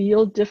may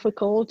feel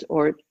difficult,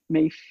 or it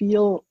may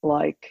feel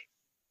like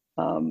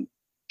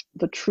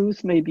the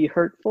truth may be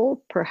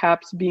hurtful,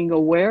 perhaps being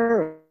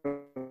aware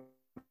of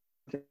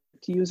it,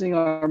 using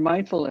our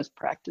mindfulness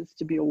practice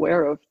to be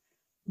aware of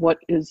what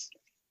is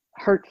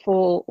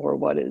hurtful, or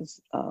what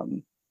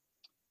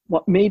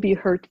may be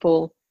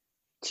hurtful,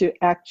 to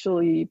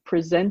actually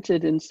present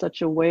it in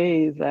such a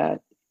way that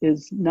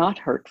is not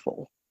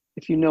hurtful,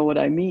 if you know what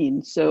I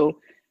mean. So,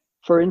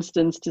 for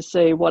instance, to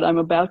say, what I'm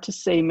about to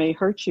say may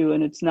hurt you,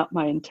 and it's not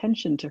my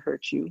intention to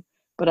hurt you,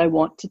 but I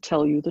want to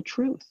tell you the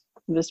truth.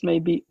 This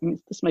may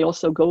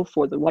also go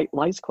for the white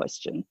lies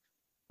question.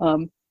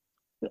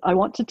 I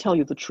want to tell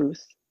you the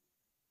truth.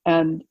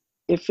 And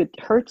if it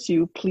hurts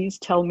you, please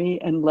tell me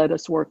and let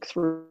us work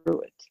through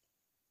it.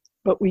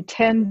 But we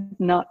tend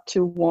not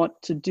to want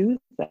to do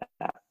that,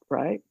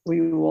 right?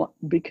 We want,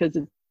 because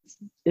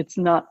it's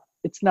not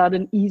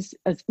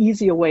as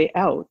easy a way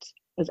out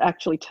as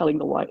actually telling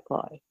the white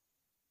lie.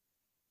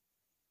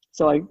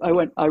 So I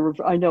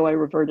know I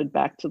reverted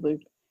back to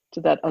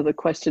that other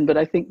question, but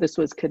I think this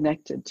was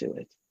connected to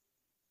it.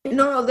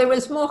 No, there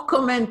was more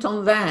comment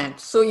on that.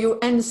 So you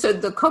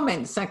answered the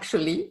comments,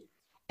 actually.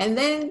 And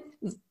then...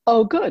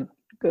 Oh, good.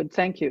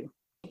 Thank you.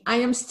 I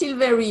am still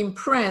very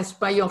impressed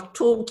by your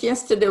talk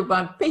yesterday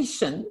about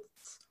patience.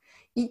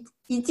 It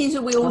is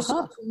a way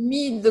also to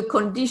meet the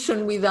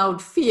condition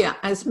without fear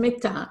as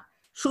metta.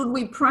 Should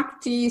we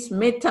practice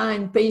metta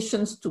and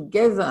patience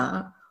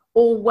together,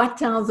 or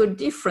what are the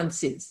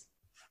differences?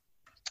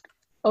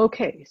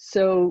 Okay,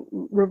 so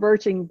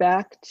reverting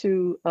back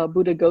to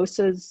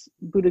Buddhaghosa's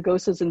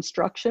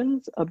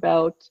instructions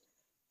about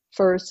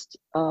first,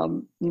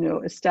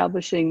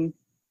 establishing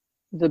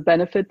the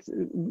benefits,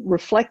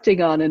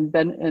 reflecting on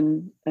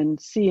and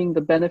seeing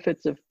the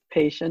benefits of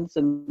patience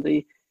and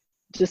the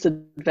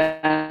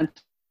disadvantages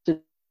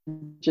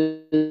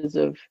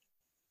of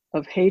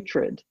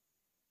hatred.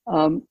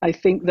 I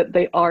think that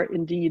they are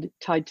indeed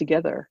tied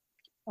together.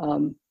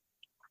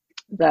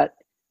 That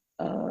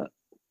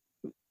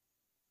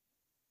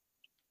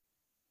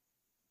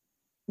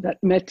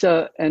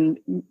metta and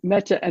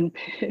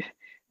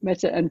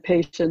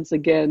patience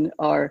again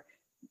are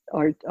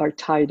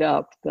tied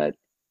up. That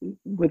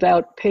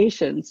without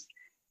patience,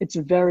 it's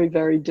very,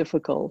 very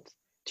difficult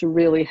to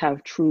really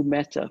have true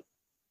metta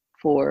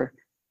for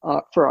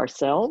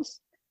ourselves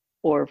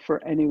or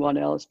for anyone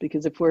else.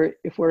 Because if we're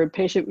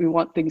impatient, we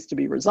want things to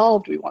be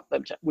resolved. We want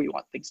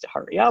things to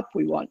hurry up.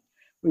 We want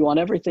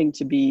everything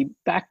to be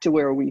back to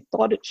where we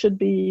thought it should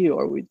be,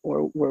 or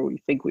where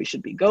we think we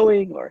should be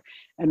going,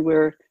 and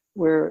where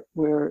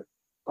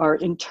our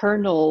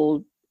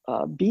internal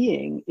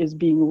being is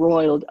being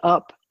roiled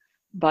up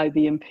by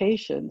the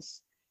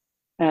impatience.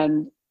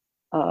 And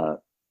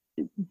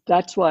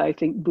that's why I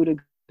think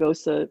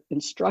Buddhaghosa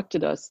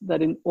instructed us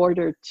that in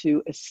order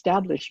to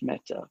establish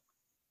metta,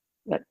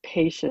 that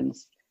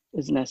patience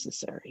is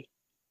necessary.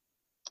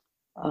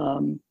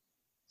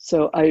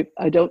 So I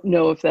don't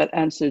know if that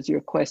answers your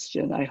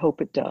question. I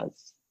hope it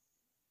does.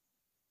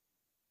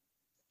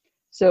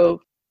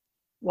 So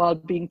while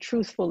being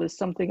truthful is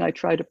something I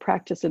try to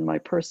practice in my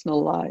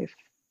personal life,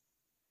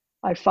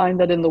 I find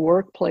that in the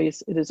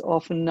workplace, it is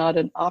often not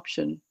an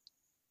option,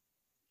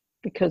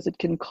 because it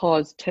can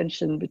cause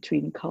tension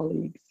between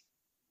colleagues.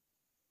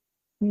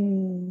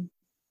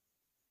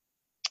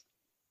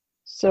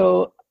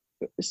 So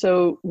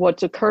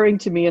what's occurring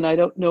to me, and I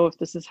don't know if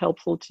this is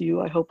helpful to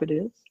you, I hope it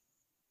is,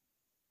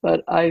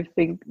 but I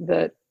think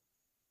that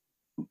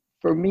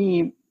for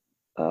me,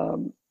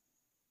 and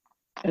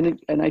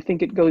I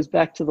think it goes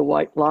back to the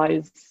white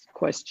lies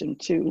question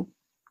too,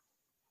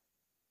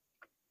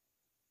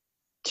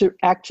 to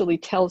actually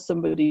tell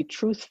somebody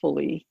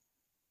truthfully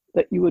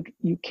that you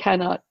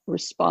cannot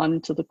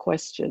respond to the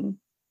question,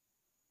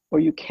 or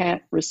you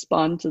can't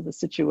respond to the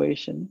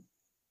situation,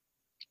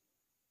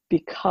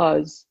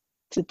 because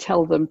to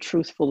tell them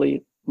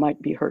truthfully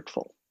might be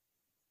hurtful.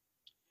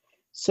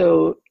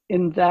 So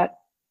in that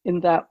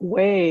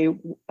way,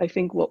 I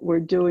think what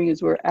we're doing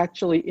is we're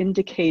actually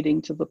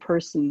indicating to the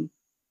person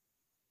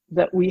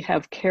that we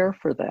have care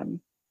for them,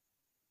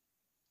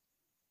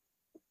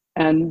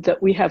 and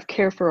that we have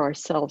care for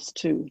ourselves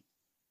too.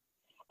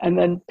 And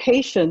then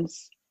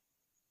patience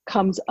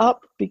comes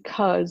up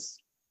because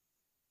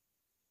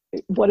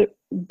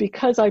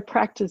I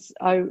practice,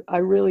 I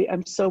really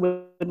am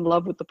so in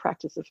love with the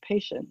practice of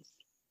patience.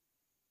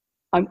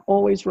 I'm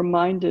always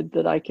reminded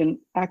that I can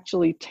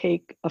actually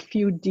take a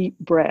few deep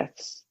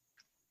breaths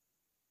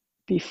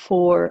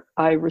before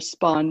I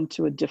respond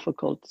to a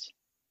difficult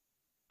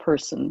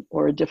person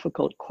or a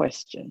difficult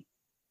question.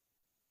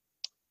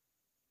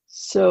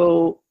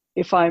 So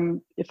if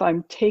I'm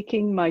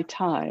taking my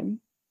time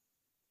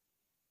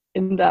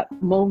in that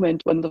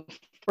moment when the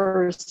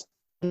first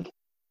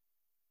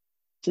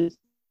to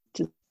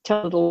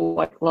tell little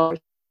white lie,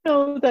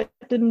 no, that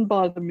didn't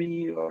bother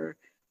me, or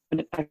when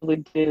it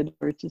actually did,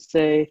 or to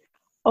say,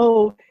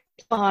 oh,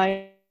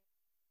 fine.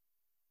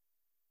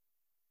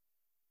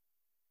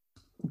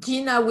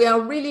 Gina, we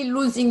are really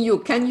losing you.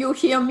 Can you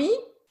hear me?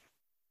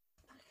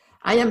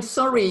 I am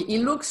sorry.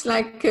 It looks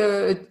like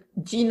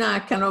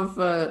Gina kind of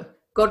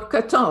got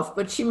cut off,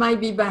 but she might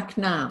be back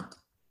now.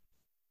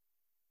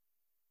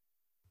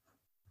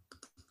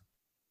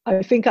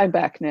 I think I'm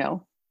back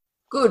now.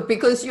 Good,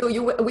 because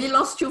we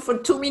lost you for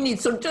 2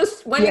 minutes. So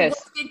just when it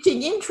was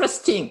getting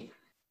interesting,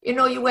 you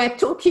know, you were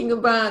talking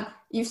about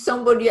if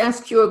somebody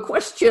asked you a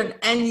question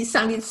and it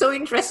sounded so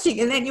interesting,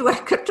 and then you were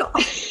cut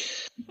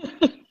off.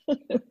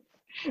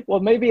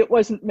 Well, maybe it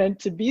wasn't meant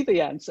to be the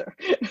answer.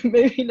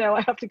 Maybe now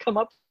I have to come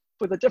up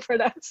with a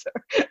different answer.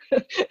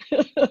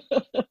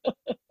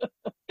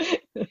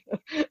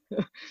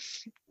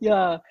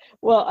 Yeah,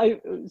 well,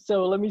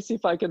 so let me see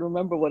if I can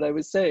remember what I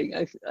was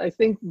saying. I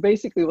think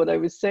basically what I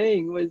was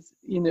saying was,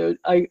 you know,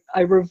 I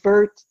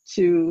revert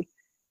to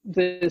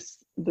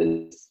this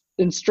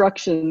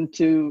instruction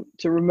to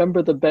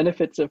remember the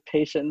benefits of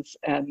patience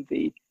and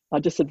the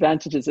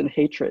disadvantages in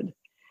hatred.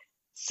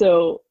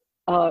 So,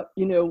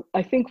 you know,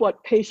 I think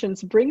what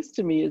patience brings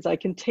to me is I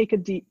can take a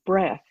deep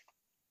breath,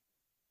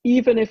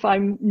 even if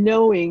I'm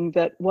knowing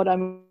that what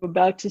I'm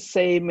about to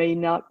say may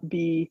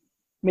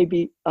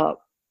be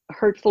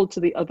hurtful to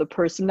the other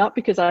person, not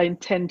because I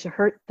intend to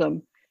hurt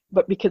them,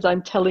 but because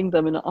I'm telling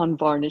them an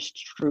unvarnished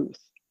truth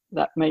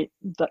that may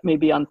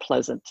be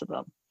unpleasant to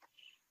them.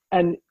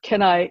 And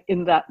can I,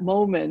 in that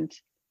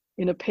moment,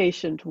 in a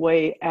patient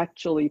way,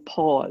 actually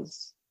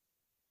pause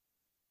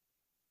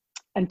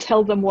and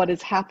tell them what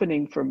is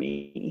happening for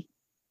me,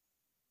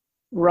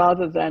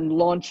 rather than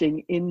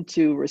launching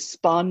into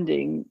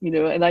responding, you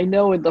know. And I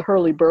know in the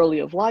hurly-burly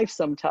of life,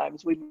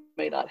 sometimes we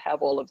may not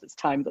have all of this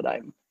time that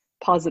I'm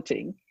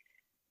positing,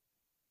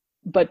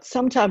 but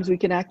sometimes we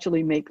can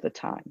actually make the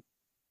time.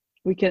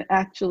 We can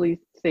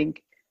actually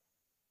think,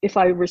 if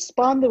I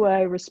respond the way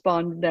I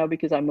respond now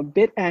because I'm a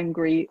bit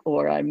angry,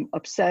 or I'm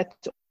upset,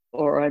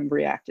 or I'm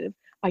reactive,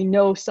 I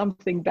know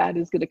something bad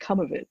is going to come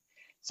of it.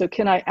 So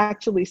can I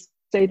actually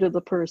say to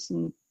the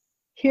person,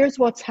 here's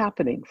what's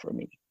happening for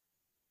me.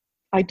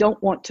 I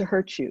don't want to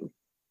hurt you.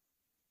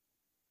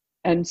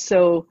 And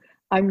so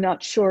I'm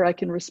not sure I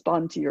can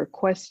respond to your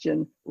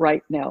question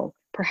right now.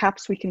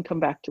 Perhaps we can come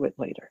back to it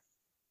later.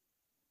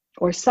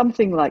 Or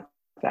something like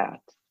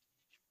that.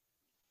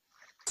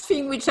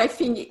 Thing which I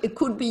think it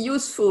could be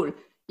useful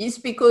is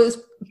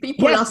because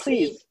people are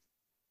saying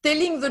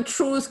telling the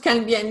truth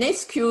can be an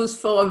excuse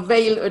for a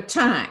veiled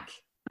attack.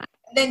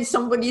 And then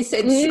somebody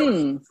said,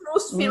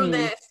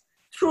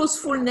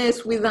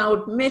 truthfulness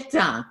without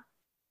meta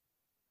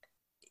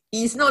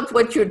is not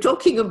what you're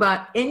talking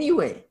about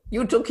anyway.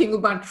 You're talking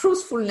about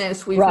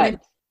truthfulness with meta.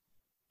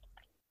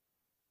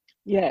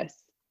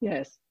 Yes.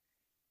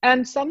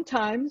 And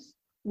sometimes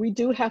we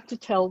do have to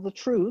tell the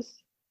truth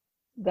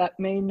that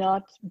may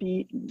not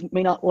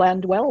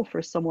land well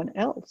for someone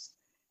else.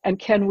 And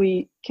can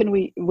we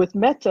with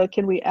metta,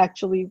 can we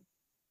actually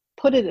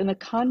put it in a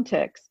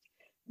context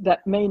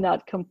that may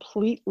not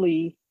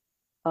completely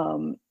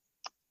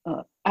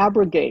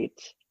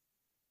abrogate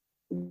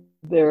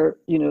their,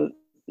 you know,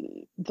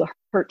 the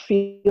hurt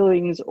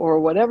feelings or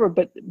whatever,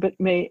 but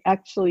may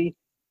actually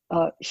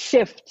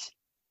shift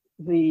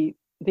the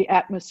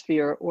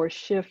atmosphere, or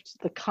shift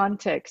the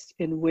context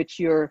in which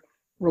you're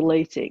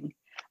relating.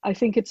 I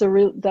think that's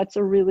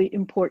a really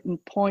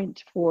important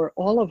point for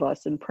all of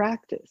us in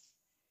practice,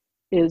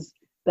 is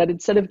that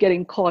instead of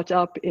getting caught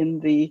up in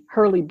the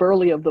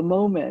hurly-burly of the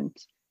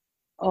moment,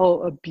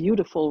 oh, a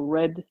beautiful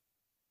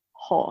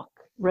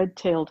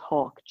red-tailed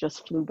hawk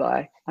just flew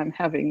by. I'm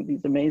having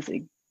these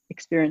amazing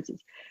experiences.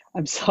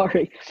 I'm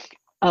sorry.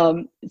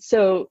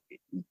 So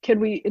can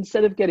we,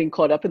 instead of getting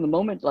caught up in the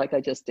moment like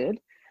I just did,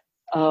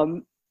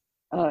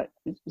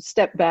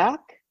 step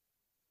back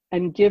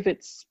and give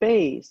it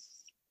space,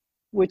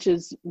 which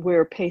is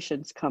where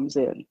patience comes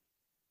in,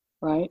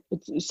 right?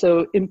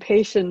 So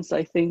impatience,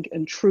 I think,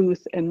 and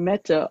truth and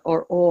metta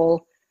are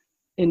all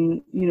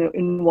in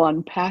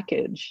one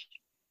package.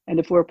 And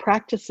if we're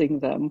practicing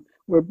them,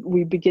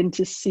 we begin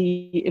to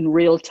see in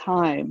real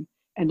time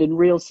and in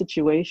real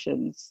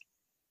situations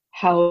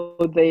how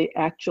they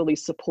actually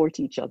support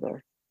each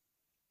other.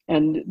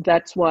 And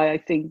that's why I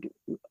think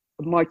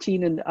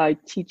Martine and I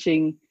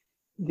teaching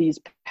these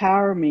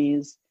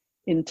paramis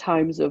in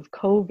times of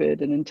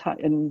COVID and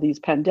in these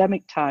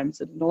pandemic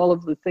times and all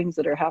of the things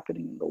that are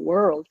happening in the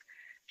world,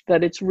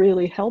 that it's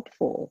really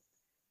helpful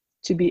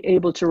to be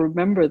able to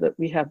remember that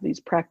we have these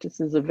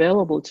practices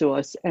available to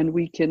us, and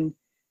we can,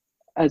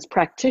 as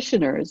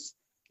practitioners,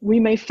 we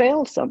may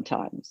fail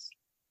sometimes,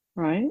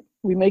 right?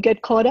 We may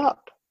get caught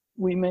up.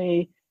 We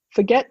may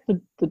forget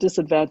the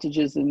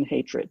disadvantages in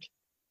hatred.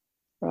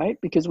 right?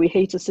 Because we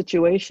hate a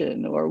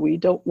situation, or we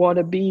don't want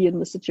to be in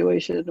the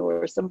situation,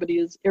 or somebody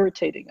is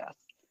irritating us.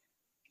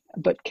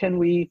 But can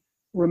we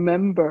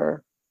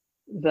remember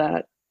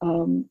that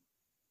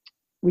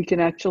we can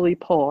actually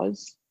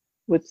pause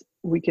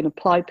we can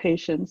apply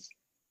patience,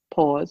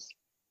 pause,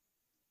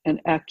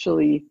 and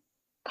actually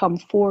come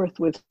forth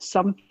with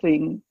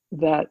something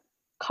that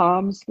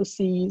calms the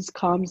seas,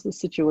 calms the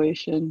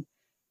situation,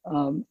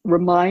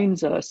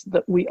 reminds us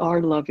that we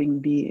are loving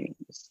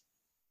beings.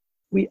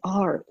 We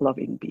are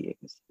loving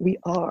beings. We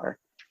are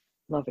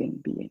loving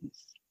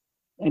beings.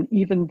 And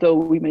even though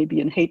we may be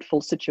in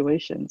hateful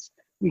situations,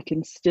 we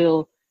can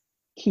still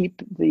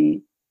keep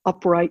the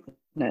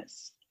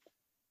uprightness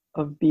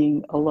of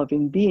being a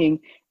loving being.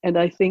 And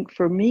I think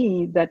for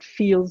me, that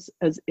feels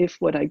as if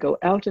when I go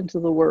out into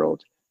the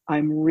world,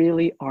 I'm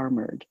really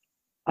armored.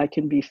 I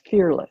can be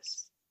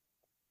fearless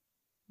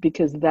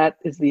because that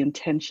is the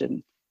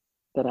intention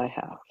that I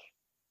have.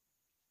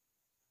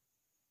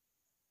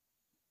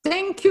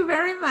 Thank you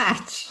very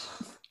much.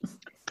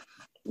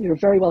 You're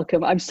very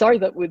welcome. I'm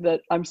sorry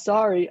I'm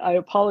sorry. I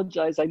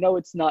apologize. I know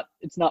it's not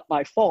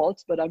my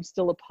fault, but I'm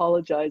still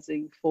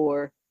apologizing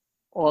for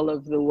all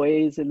of the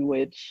ways in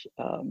which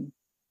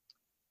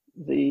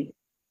the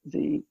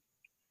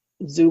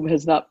Zoom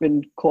has not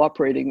been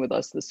cooperating with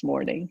us this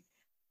morning.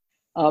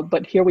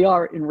 But here we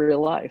are in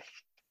real life,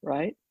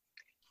 right?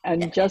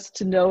 And just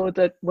to know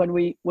that when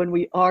we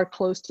are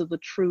close to the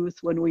truth,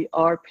 when we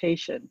are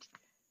patient,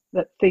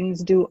 that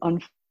things do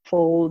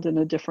unfold in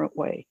a different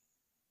way.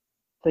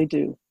 They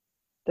do.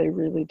 They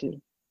really do.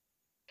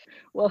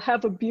 Well,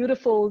 have a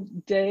beautiful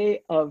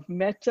day of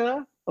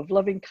metta, of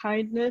loving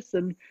kindness,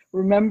 and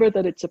remember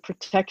that it's a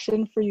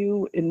protection for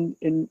you in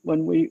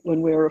when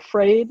we're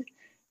afraid,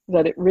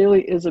 that it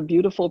really is a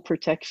beautiful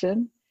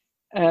protection,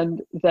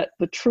 and that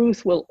the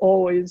truth will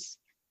always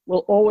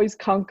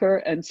conquer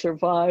and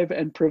survive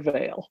and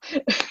prevail.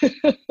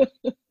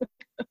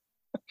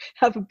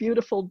 Have a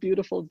beautiful,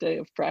 beautiful day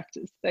of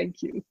practice.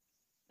 Thank you.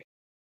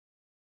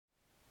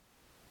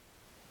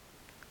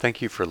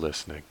 Thank you for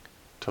listening.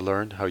 To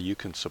learn how you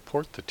can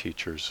support the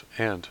teachers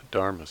and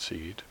Dharma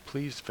Seed,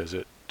 please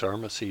visit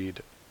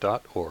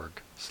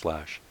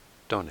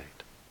dharmaseed.org/donate.